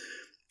wrestling.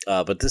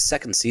 But this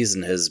second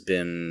season has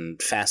been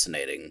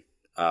fascinating.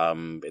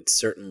 It's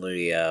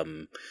certainly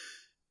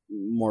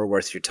more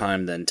worth your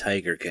time than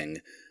Tiger King.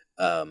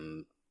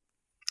 The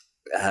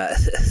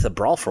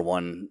Brawl for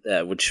One,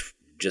 which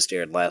just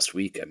aired last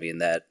week. I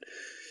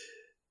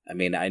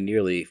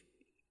nearly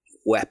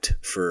wept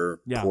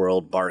for poor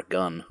old Bart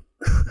Gunn.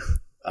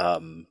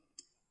 I'm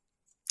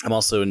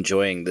also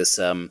enjoying this.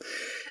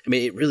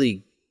 It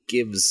really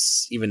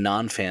gives even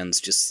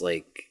non-fans just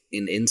like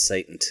an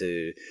insight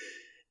into.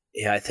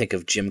 Yeah, I think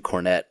of Jim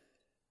Cornette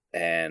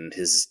and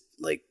his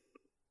like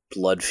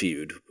blood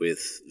feud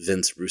with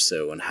Vince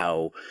Russo and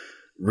how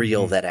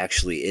real that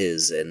actually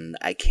is, and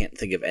I can't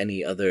think of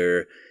any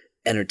other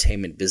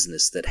entertainment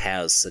business that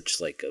has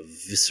such like a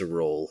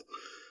visceral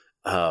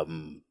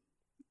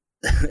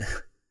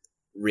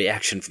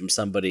reaction from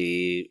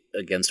somebody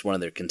against one of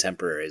their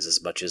contemporaries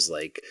as much as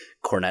like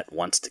Cornette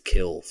wants to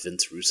kill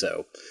Vince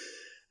Russo.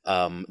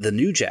 The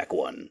New Jack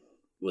one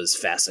was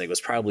fascinating. It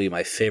was probably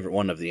my favorite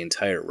one of the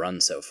entire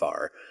run so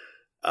far.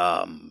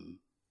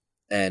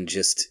 And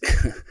just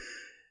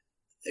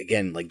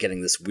again, like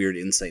getting this weird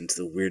insight into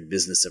the weird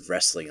business of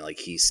wrestling. Like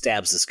he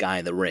stabs this guy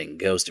in the ring,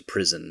 goes to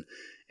prison,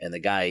 and the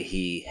guy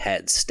he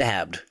had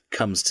stabbed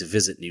comes to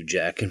visit New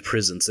Jack in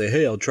prison, say,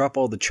 "Hey, I'll drop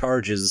all the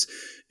charges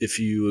if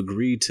you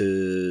agree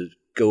to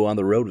go on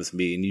the road with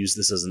me and use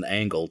this as an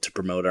angle to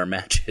promote our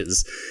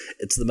matches."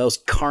 It's the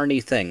most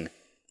carny thing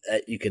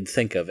that you can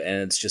think of,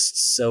 and it's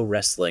just so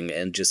wrestling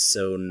and just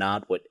so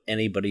not what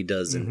anybody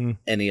does in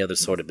any other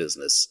sort of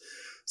business.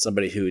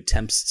 Somebody who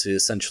attempts to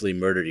essentially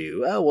murder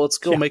you. Oh, well, let's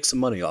go make some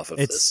money off of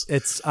this.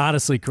 It's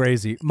honestly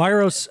crazy.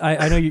 Myros,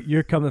 I know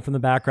you're coming from the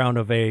background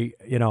of a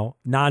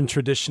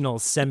non-traditional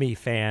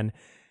semi-fan.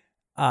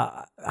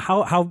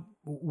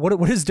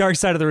 What is Dark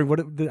Side of the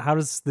Ring? How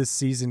does this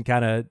season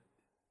kind of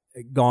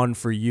gone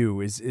for you?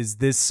 Is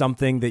this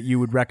something that you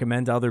would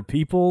recommend to other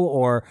people,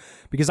 or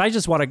because I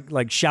just want to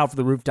like shout for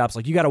the rooftops,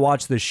 like you got to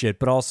watch this shit,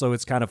 but also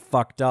it's kind of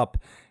fucked up.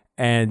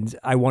 And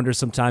I wonder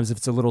sometimes if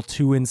it's a little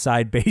too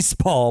inside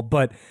baseball,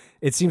 but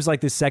it seems like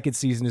this second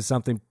season is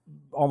something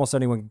almost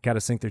anyone can kind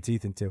of sink their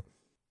teeth into.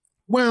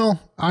 Well,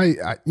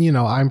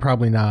 I'm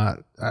probably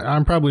not.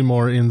 I'm probably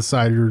more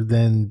insider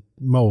than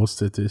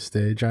most at this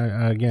stage.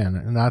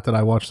 Again, not that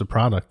I watch the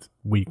product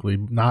weekly,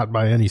 not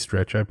by any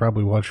stretch. I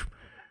probably watch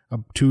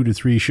 2 to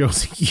 3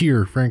 shows a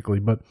year, frankly,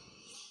 but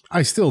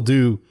I still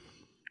do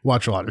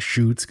watch a lot of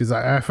shoots because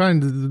I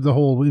find the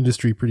whole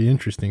industry pretty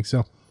interesting.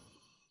 So,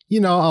 a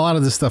lot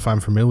of this stuff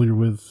I'm familiar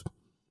with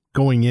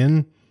going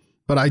in,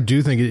 but I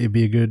do think it'd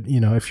be a good,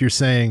 if you're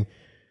saying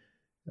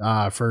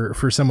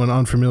for someone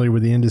unfamiliar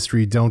with the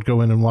industry, don't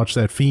go in and watch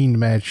that Fiend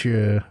match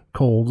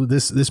cold.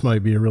 This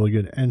might be a really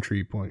good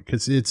entry point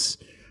because it's,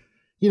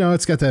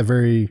 it's got that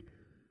very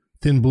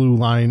thin blue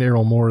line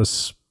Errol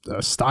Morris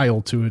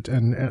style to it.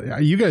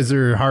 And you guys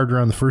are harder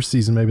on the first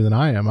season maybe than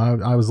I am.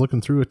 I was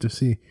looking through it to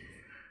see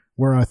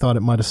where I thought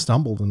it might have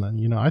stumbled. And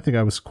then, I think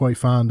I was quite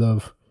fond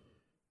of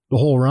the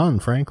whole run,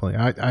 frankly.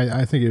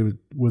 I think it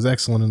was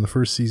excellent in the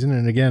first season.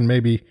 And again,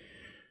 maybe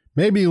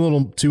a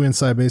little too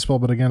inside baseball,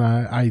 but again,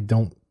 I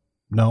don't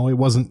know. It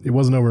wasn't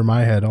over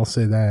my head. I'll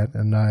say that.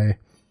 And I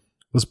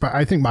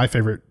think my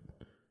favorite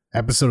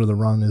episode of the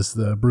run is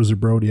the Bruiser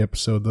Brody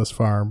episode thus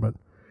far, but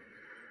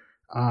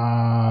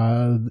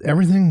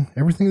everything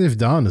they've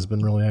done has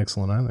been really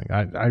excellent. I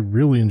think I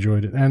really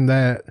enjoyed it. And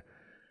that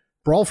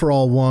Brawl for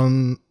All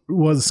one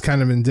was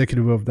kind of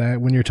indicative of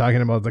that when you're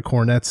talking about the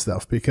Cornette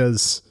stuff,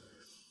 because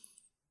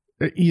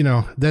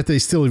that they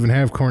still even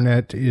have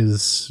Cornette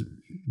is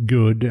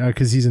good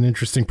because he's an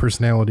interesting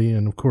personality,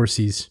 and of course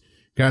he's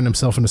gotten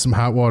himself into some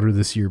hot water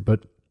this year.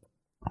 But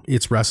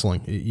it's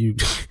wrestling; you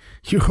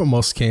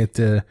almost can't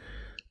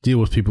deal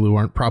with people who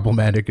aren't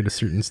problematic at a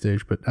certain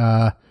stage. But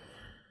that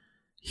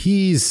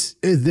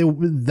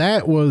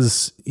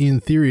was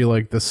in theory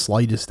like the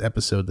slightest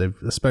episode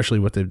especially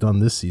what they've done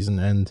this season,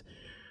 and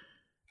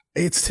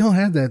it still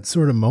had that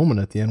sort of moment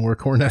at the end where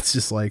Cornette's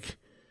just like,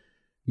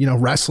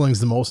 wrestling's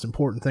the most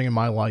important thing in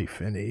my life.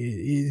 And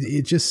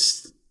it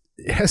just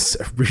has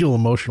a real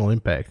emotional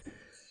impact.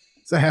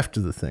 It's a heft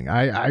of the thing.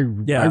 I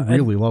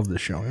really love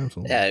this show.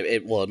 Absolutely. Yeah,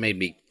 it made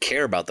me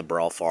care about the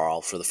Brawl for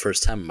All for the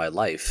first time in my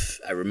life.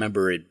 I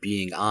remember it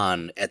being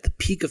on at the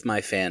peak of my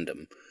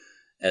fandom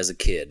as a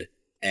kid.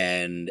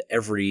 And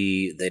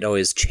they'd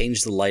always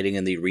change the lighting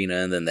in the arena,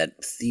 and then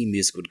that theme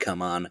music would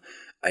come on.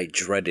 I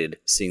dreaded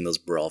seeing those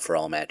Brawl for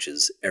All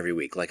matches every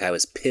week. Like, I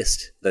was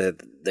pissed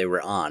that they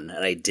were on,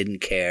 and I didn't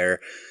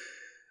care.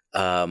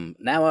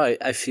 Now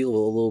I feel a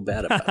little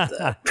bad about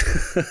that.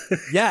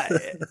 Yeah.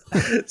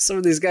 Some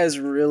of these guys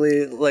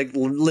really,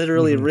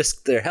 literally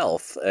risked their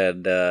health.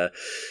 And, I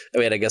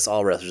guess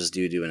all wrestlers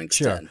do an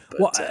extent. Sure.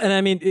 But,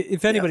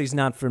 if anybody's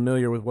not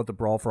familiar with what the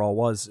Brawl for All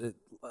was,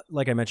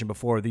 like I mentioned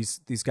before, these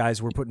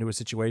guys were put into a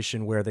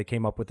situation where they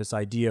came up with this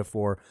idea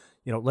for,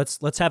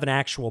 let's have an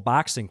actual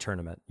boxing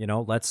tournament.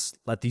 Let's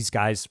let these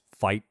guys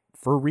fight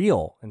for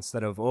real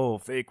instead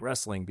of fake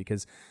wrestling,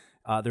 because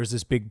there's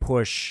this big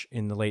push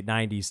in the late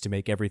 90s to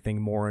make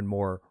everything more and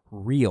more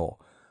real.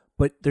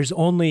 But there's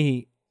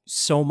only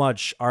so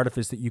much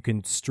artifice that you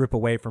can strip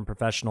away from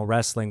professional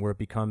wrestling where it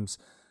becomes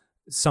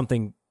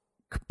something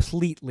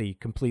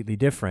completely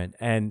different.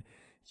 And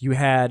you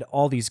had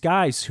all these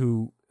guys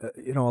who,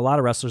 a lot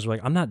of wrestlers were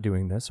like, I'm not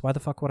doing this. Why the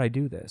fuck would I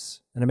do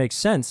this? And it makes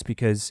sense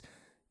because,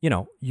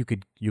 you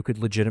could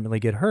legitimately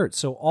get hurt.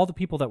 So all the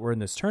people that were in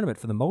this tournament,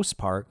 for the most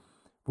part,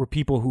 were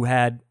people who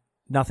had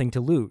nothing to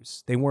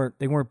lose. They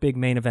weren't big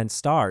main event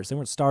stars. They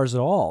weren't stars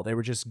at all. They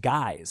were just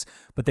guys,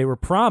 but they were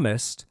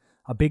promised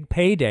a big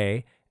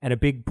payday and a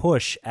big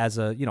push as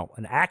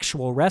an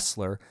actual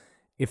wrestler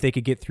if they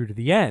could get through to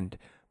the end.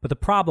 But the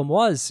problem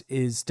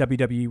is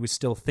WWE was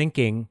still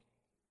thinking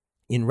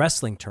in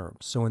wrestling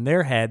terms. So in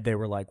their head, they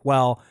were like,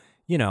 well,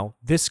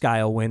 this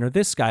guy will win or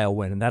this guy will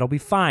win, and that'll be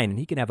fine. And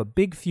he can have a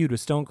big feud with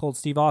Stone Cold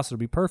Steve Austin. It'll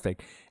be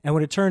perfect. And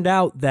when it turned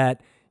out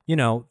that,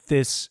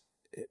 this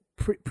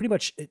pretty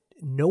much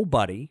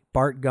nobody,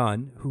 Bart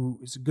Gunn, who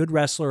is a good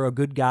wrestler, a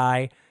good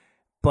guy,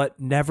 but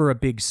never a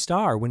big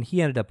star, when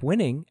he ended up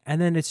winning,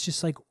 and then it's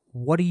just like,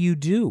 what do you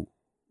do?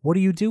 What do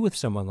you do with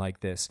someone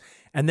like this?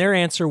 And their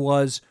answer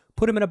was,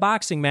 put him in a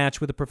boxing match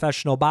with a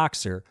professional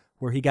boxer,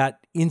 where he got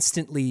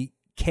instantly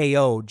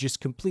KO'd, just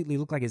completely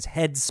looked like his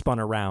head spun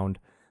around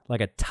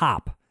like a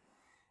top.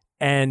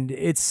 And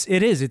it's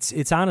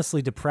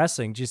honestly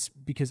depressing,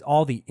 just because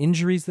all the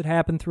injuries that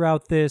happened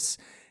throughout this,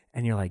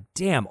 and you're like,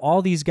 damn,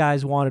 all these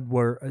guys wanted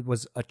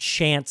was a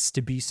chance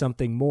to be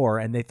something more,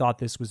 and they thought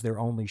this was their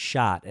only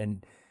shot,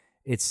 and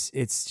it's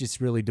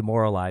just really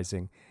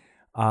demoralizing.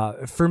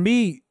 For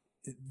me,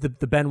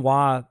 the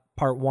Benoit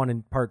part 1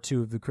 and part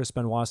 2 of the Chris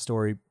Benoit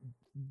story,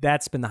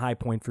 that's been the high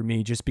point for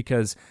me, just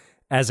because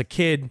as a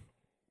kid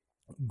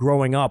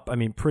growing up, I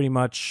mean, pretty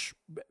much,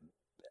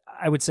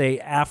 I would say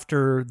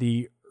after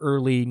the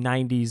early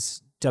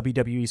 90s,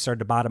 WWE started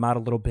to bottom out a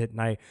little bit,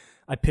 and I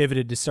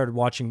pivoted to started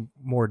watching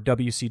more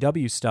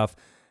WCW stuff.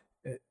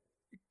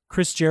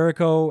 Chris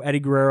Jericho,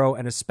 Eddie Guerrero,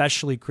 and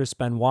especially Chris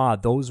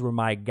Benoit, those were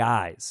my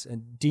guys.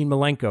 And Dean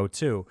Malenko,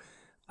 too.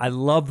 I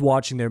loved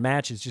watching their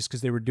matches just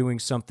because they were doing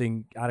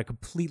something at a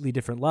completely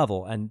different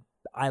level. And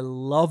I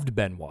loved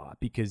Benoit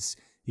because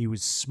he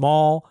was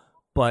small,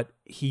 but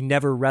he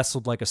never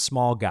wrestled like a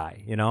small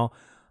guy,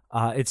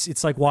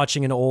 It's like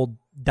watching an old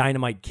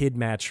Dynamite Kid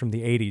match from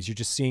the 80s. You're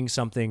just seeing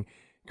something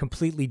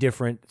completely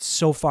different,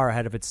 so far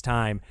ahead of its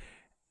time.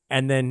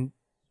 And then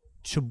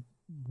to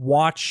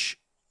watch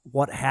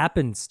what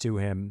happens to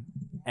him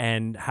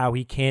and how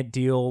he can't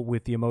deal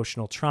with the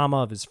emotional trauma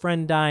of his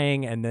friend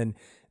dying, and then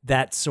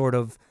that sort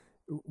of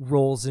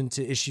rolls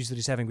into issues that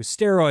he's having with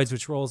steroids,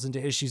 which rolls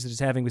into issues that he's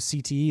having with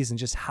CTEs, and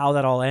just how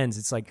that all ends.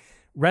 It's like,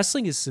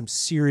 wrestling is some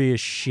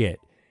serious shit.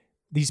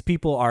 These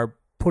people are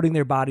putting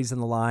their bodies on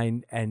the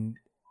line, and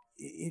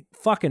it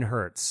fucking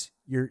hurts.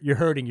 You're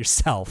hurting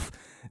yourself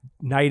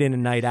night in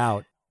and night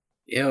out.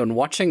 Yeah, and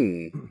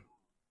watching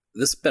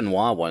this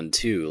Benoit one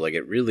too, like,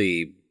 it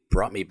really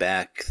brought me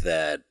back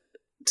to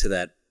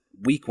that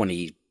week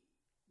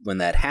when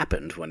that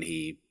happened, when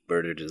he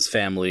murdered his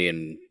family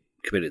and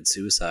committed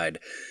suicide.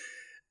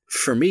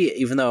 For me,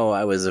 even though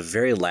I was a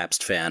very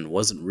lapsed fan,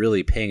 wasn't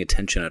really paying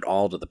attention at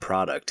all to the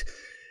product.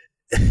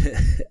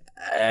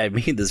 I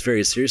mean this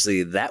very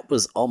seriously. That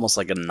was almost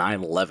like a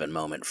 9/11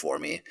 moment for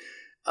me.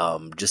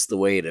 Just the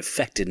way it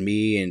affected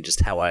me, and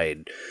just how I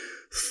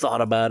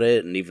thought about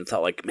it, and even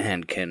thought like,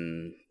 man,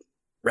 can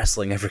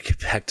wrestling ever get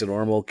back to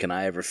normal? Can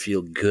I ever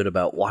feel good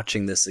about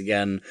watching this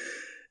again?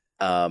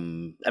 I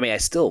mean, I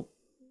still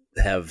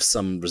have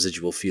some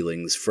residual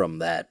feelings from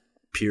that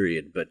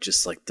period, but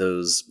just like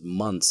those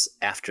months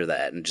after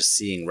that, and just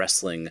seeing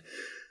wrestling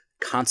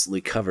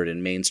constantly covered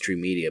in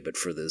mainstream media, but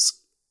for this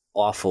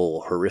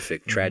awful,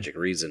 horrific, tragic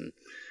reason,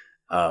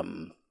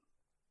 it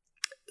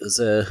was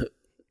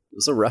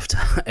a rough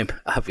time,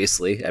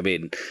 obviously. I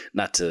mean,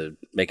 not to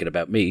make it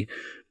about me,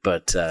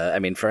 but I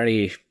mean, for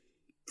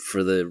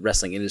the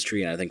wrestling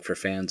industry, and I think for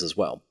fans as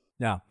well.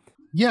 Yeah.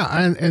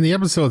 Yeah, and the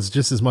episode's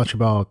just as much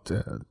about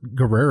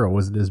Guerrero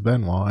as it is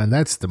Benoit, and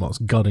that's the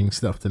most gutting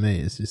stuff to me.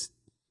 Is just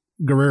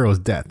Guerrero's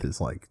death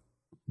is like,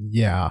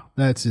 yeah,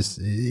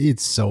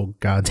 it's so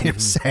goddamn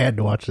sad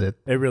to watch it.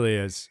 It really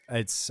is.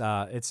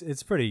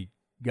 It's pretty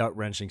gut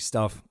wrenching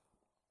stuff.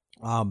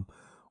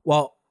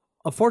 Well,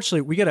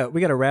 unfortunately, we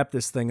gotta wrap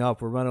this thing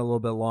up. We're running a little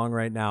bit long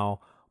right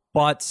now,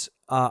 but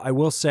I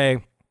will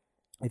say,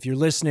 if you're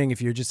listening,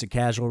 if you're just a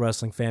casual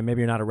wrestling fan,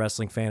 maybe you're not a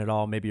wrestling fan at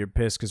all, maybe you're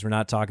pissed because we're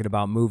not talking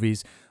about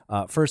movies.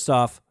 First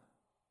off,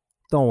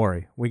 don't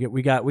worry.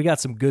 We got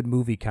some good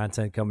movie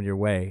content coming your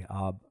way.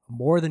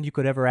 More than you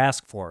could ever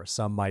ask for,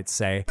 some might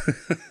say.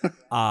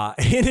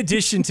 In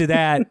addition to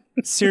that,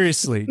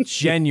 seriously,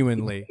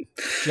 genuinely,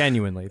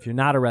 if you're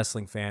not a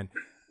wrestling fan,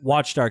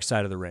 watch Dark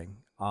Side of the Ring.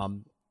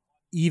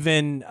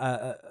 even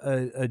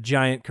a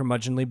giant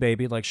curmudgeonly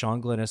baby like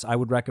Sean Glynis, I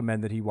would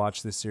recommend that he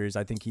watch this series.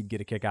 I think he'd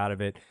get a kick out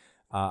of it.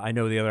 I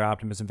know the other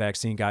Optimism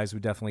Vaccine guys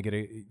would definitely get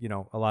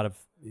a lot of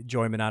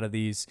enjoyment out of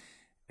these,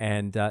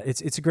 and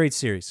it's a great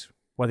series,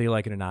 whether you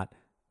like it or not.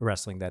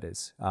 Wrestling, that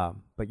is.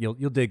 But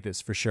you'll dig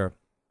this for sure.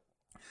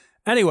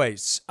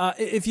 Anyways,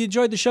 if you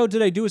enjoyed the show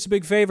today, do us a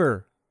big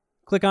favor.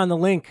 Click on the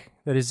link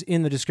that is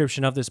in the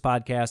description of this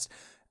podcast.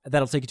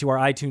 That'll take you to our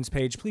iTunes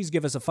page. Please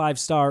give us a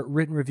 5-star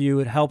written review.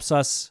 It helps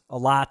us a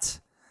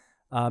lot.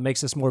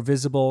 Makes us more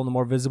visible. And the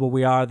more visible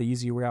we are, the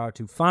easier we are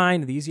to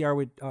find. The easier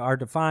we are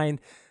to find,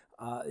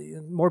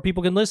 more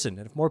people can listen.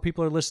 And if more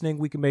people are listening,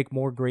 we can make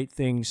more great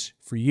things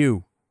for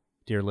you,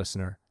 dear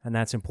listener. And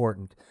that's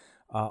important.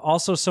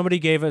 Also, somebody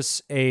gave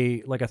us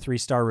a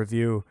 3-star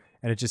review,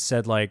 and it just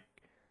said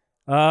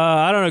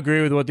I don't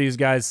agree with what these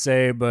guys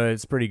say, but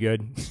it's pretty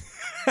good.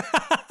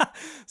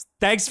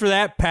 Thanks for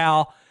that,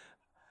 pal.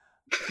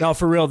 No,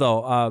 for real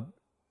though,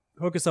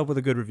 hook us up with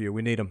a good review.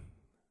 We need them.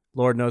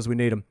 Lord knows we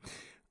need them.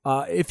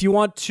 If you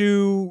want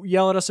to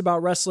yell at us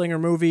about wrestling or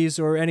movies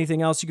or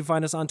anything else, you can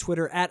find us on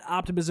Twitter at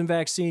Optimism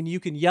Vaccine. You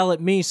can yell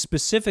at me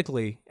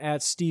specifically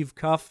at Steve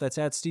Cuff. That's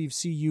at Steve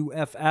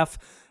Cuff.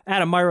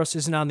 Adam Myros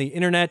isn't on the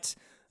internet.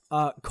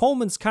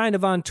 Coleman's kind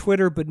of on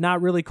Twitter, but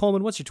not really.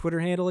 Coleman, what's your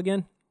Twitter handle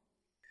again?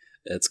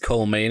 It's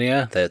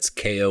Colemania. That's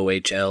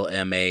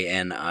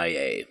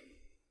KOHLMANIA.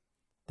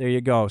 There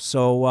you go.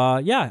 So,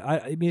 I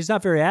mean, he's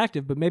not very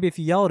active, but maybe if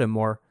you yell at him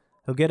more,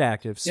 he'll get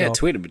active. So, yeah,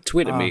 tweet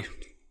at me.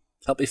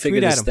 Help me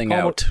figure this thing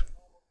out.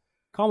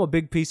 Call him a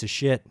big piece of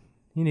shit.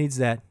 He needs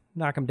that.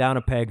 Knock him down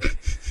a peg.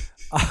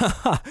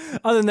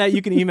 Other than that,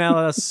 you can email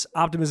us,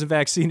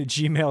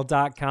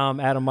 optimismvaccine@gmail.com.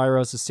 Adam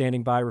Myros is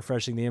standing by,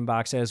 refreshing the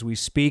inbox as we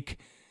speak.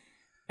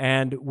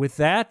 And with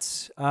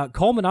that,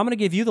 Coleman, I'm going to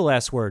give you the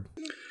last word.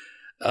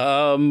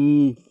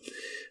 Homer.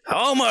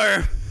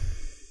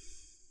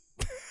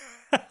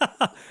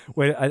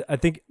 Wait, I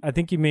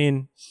think you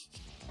mean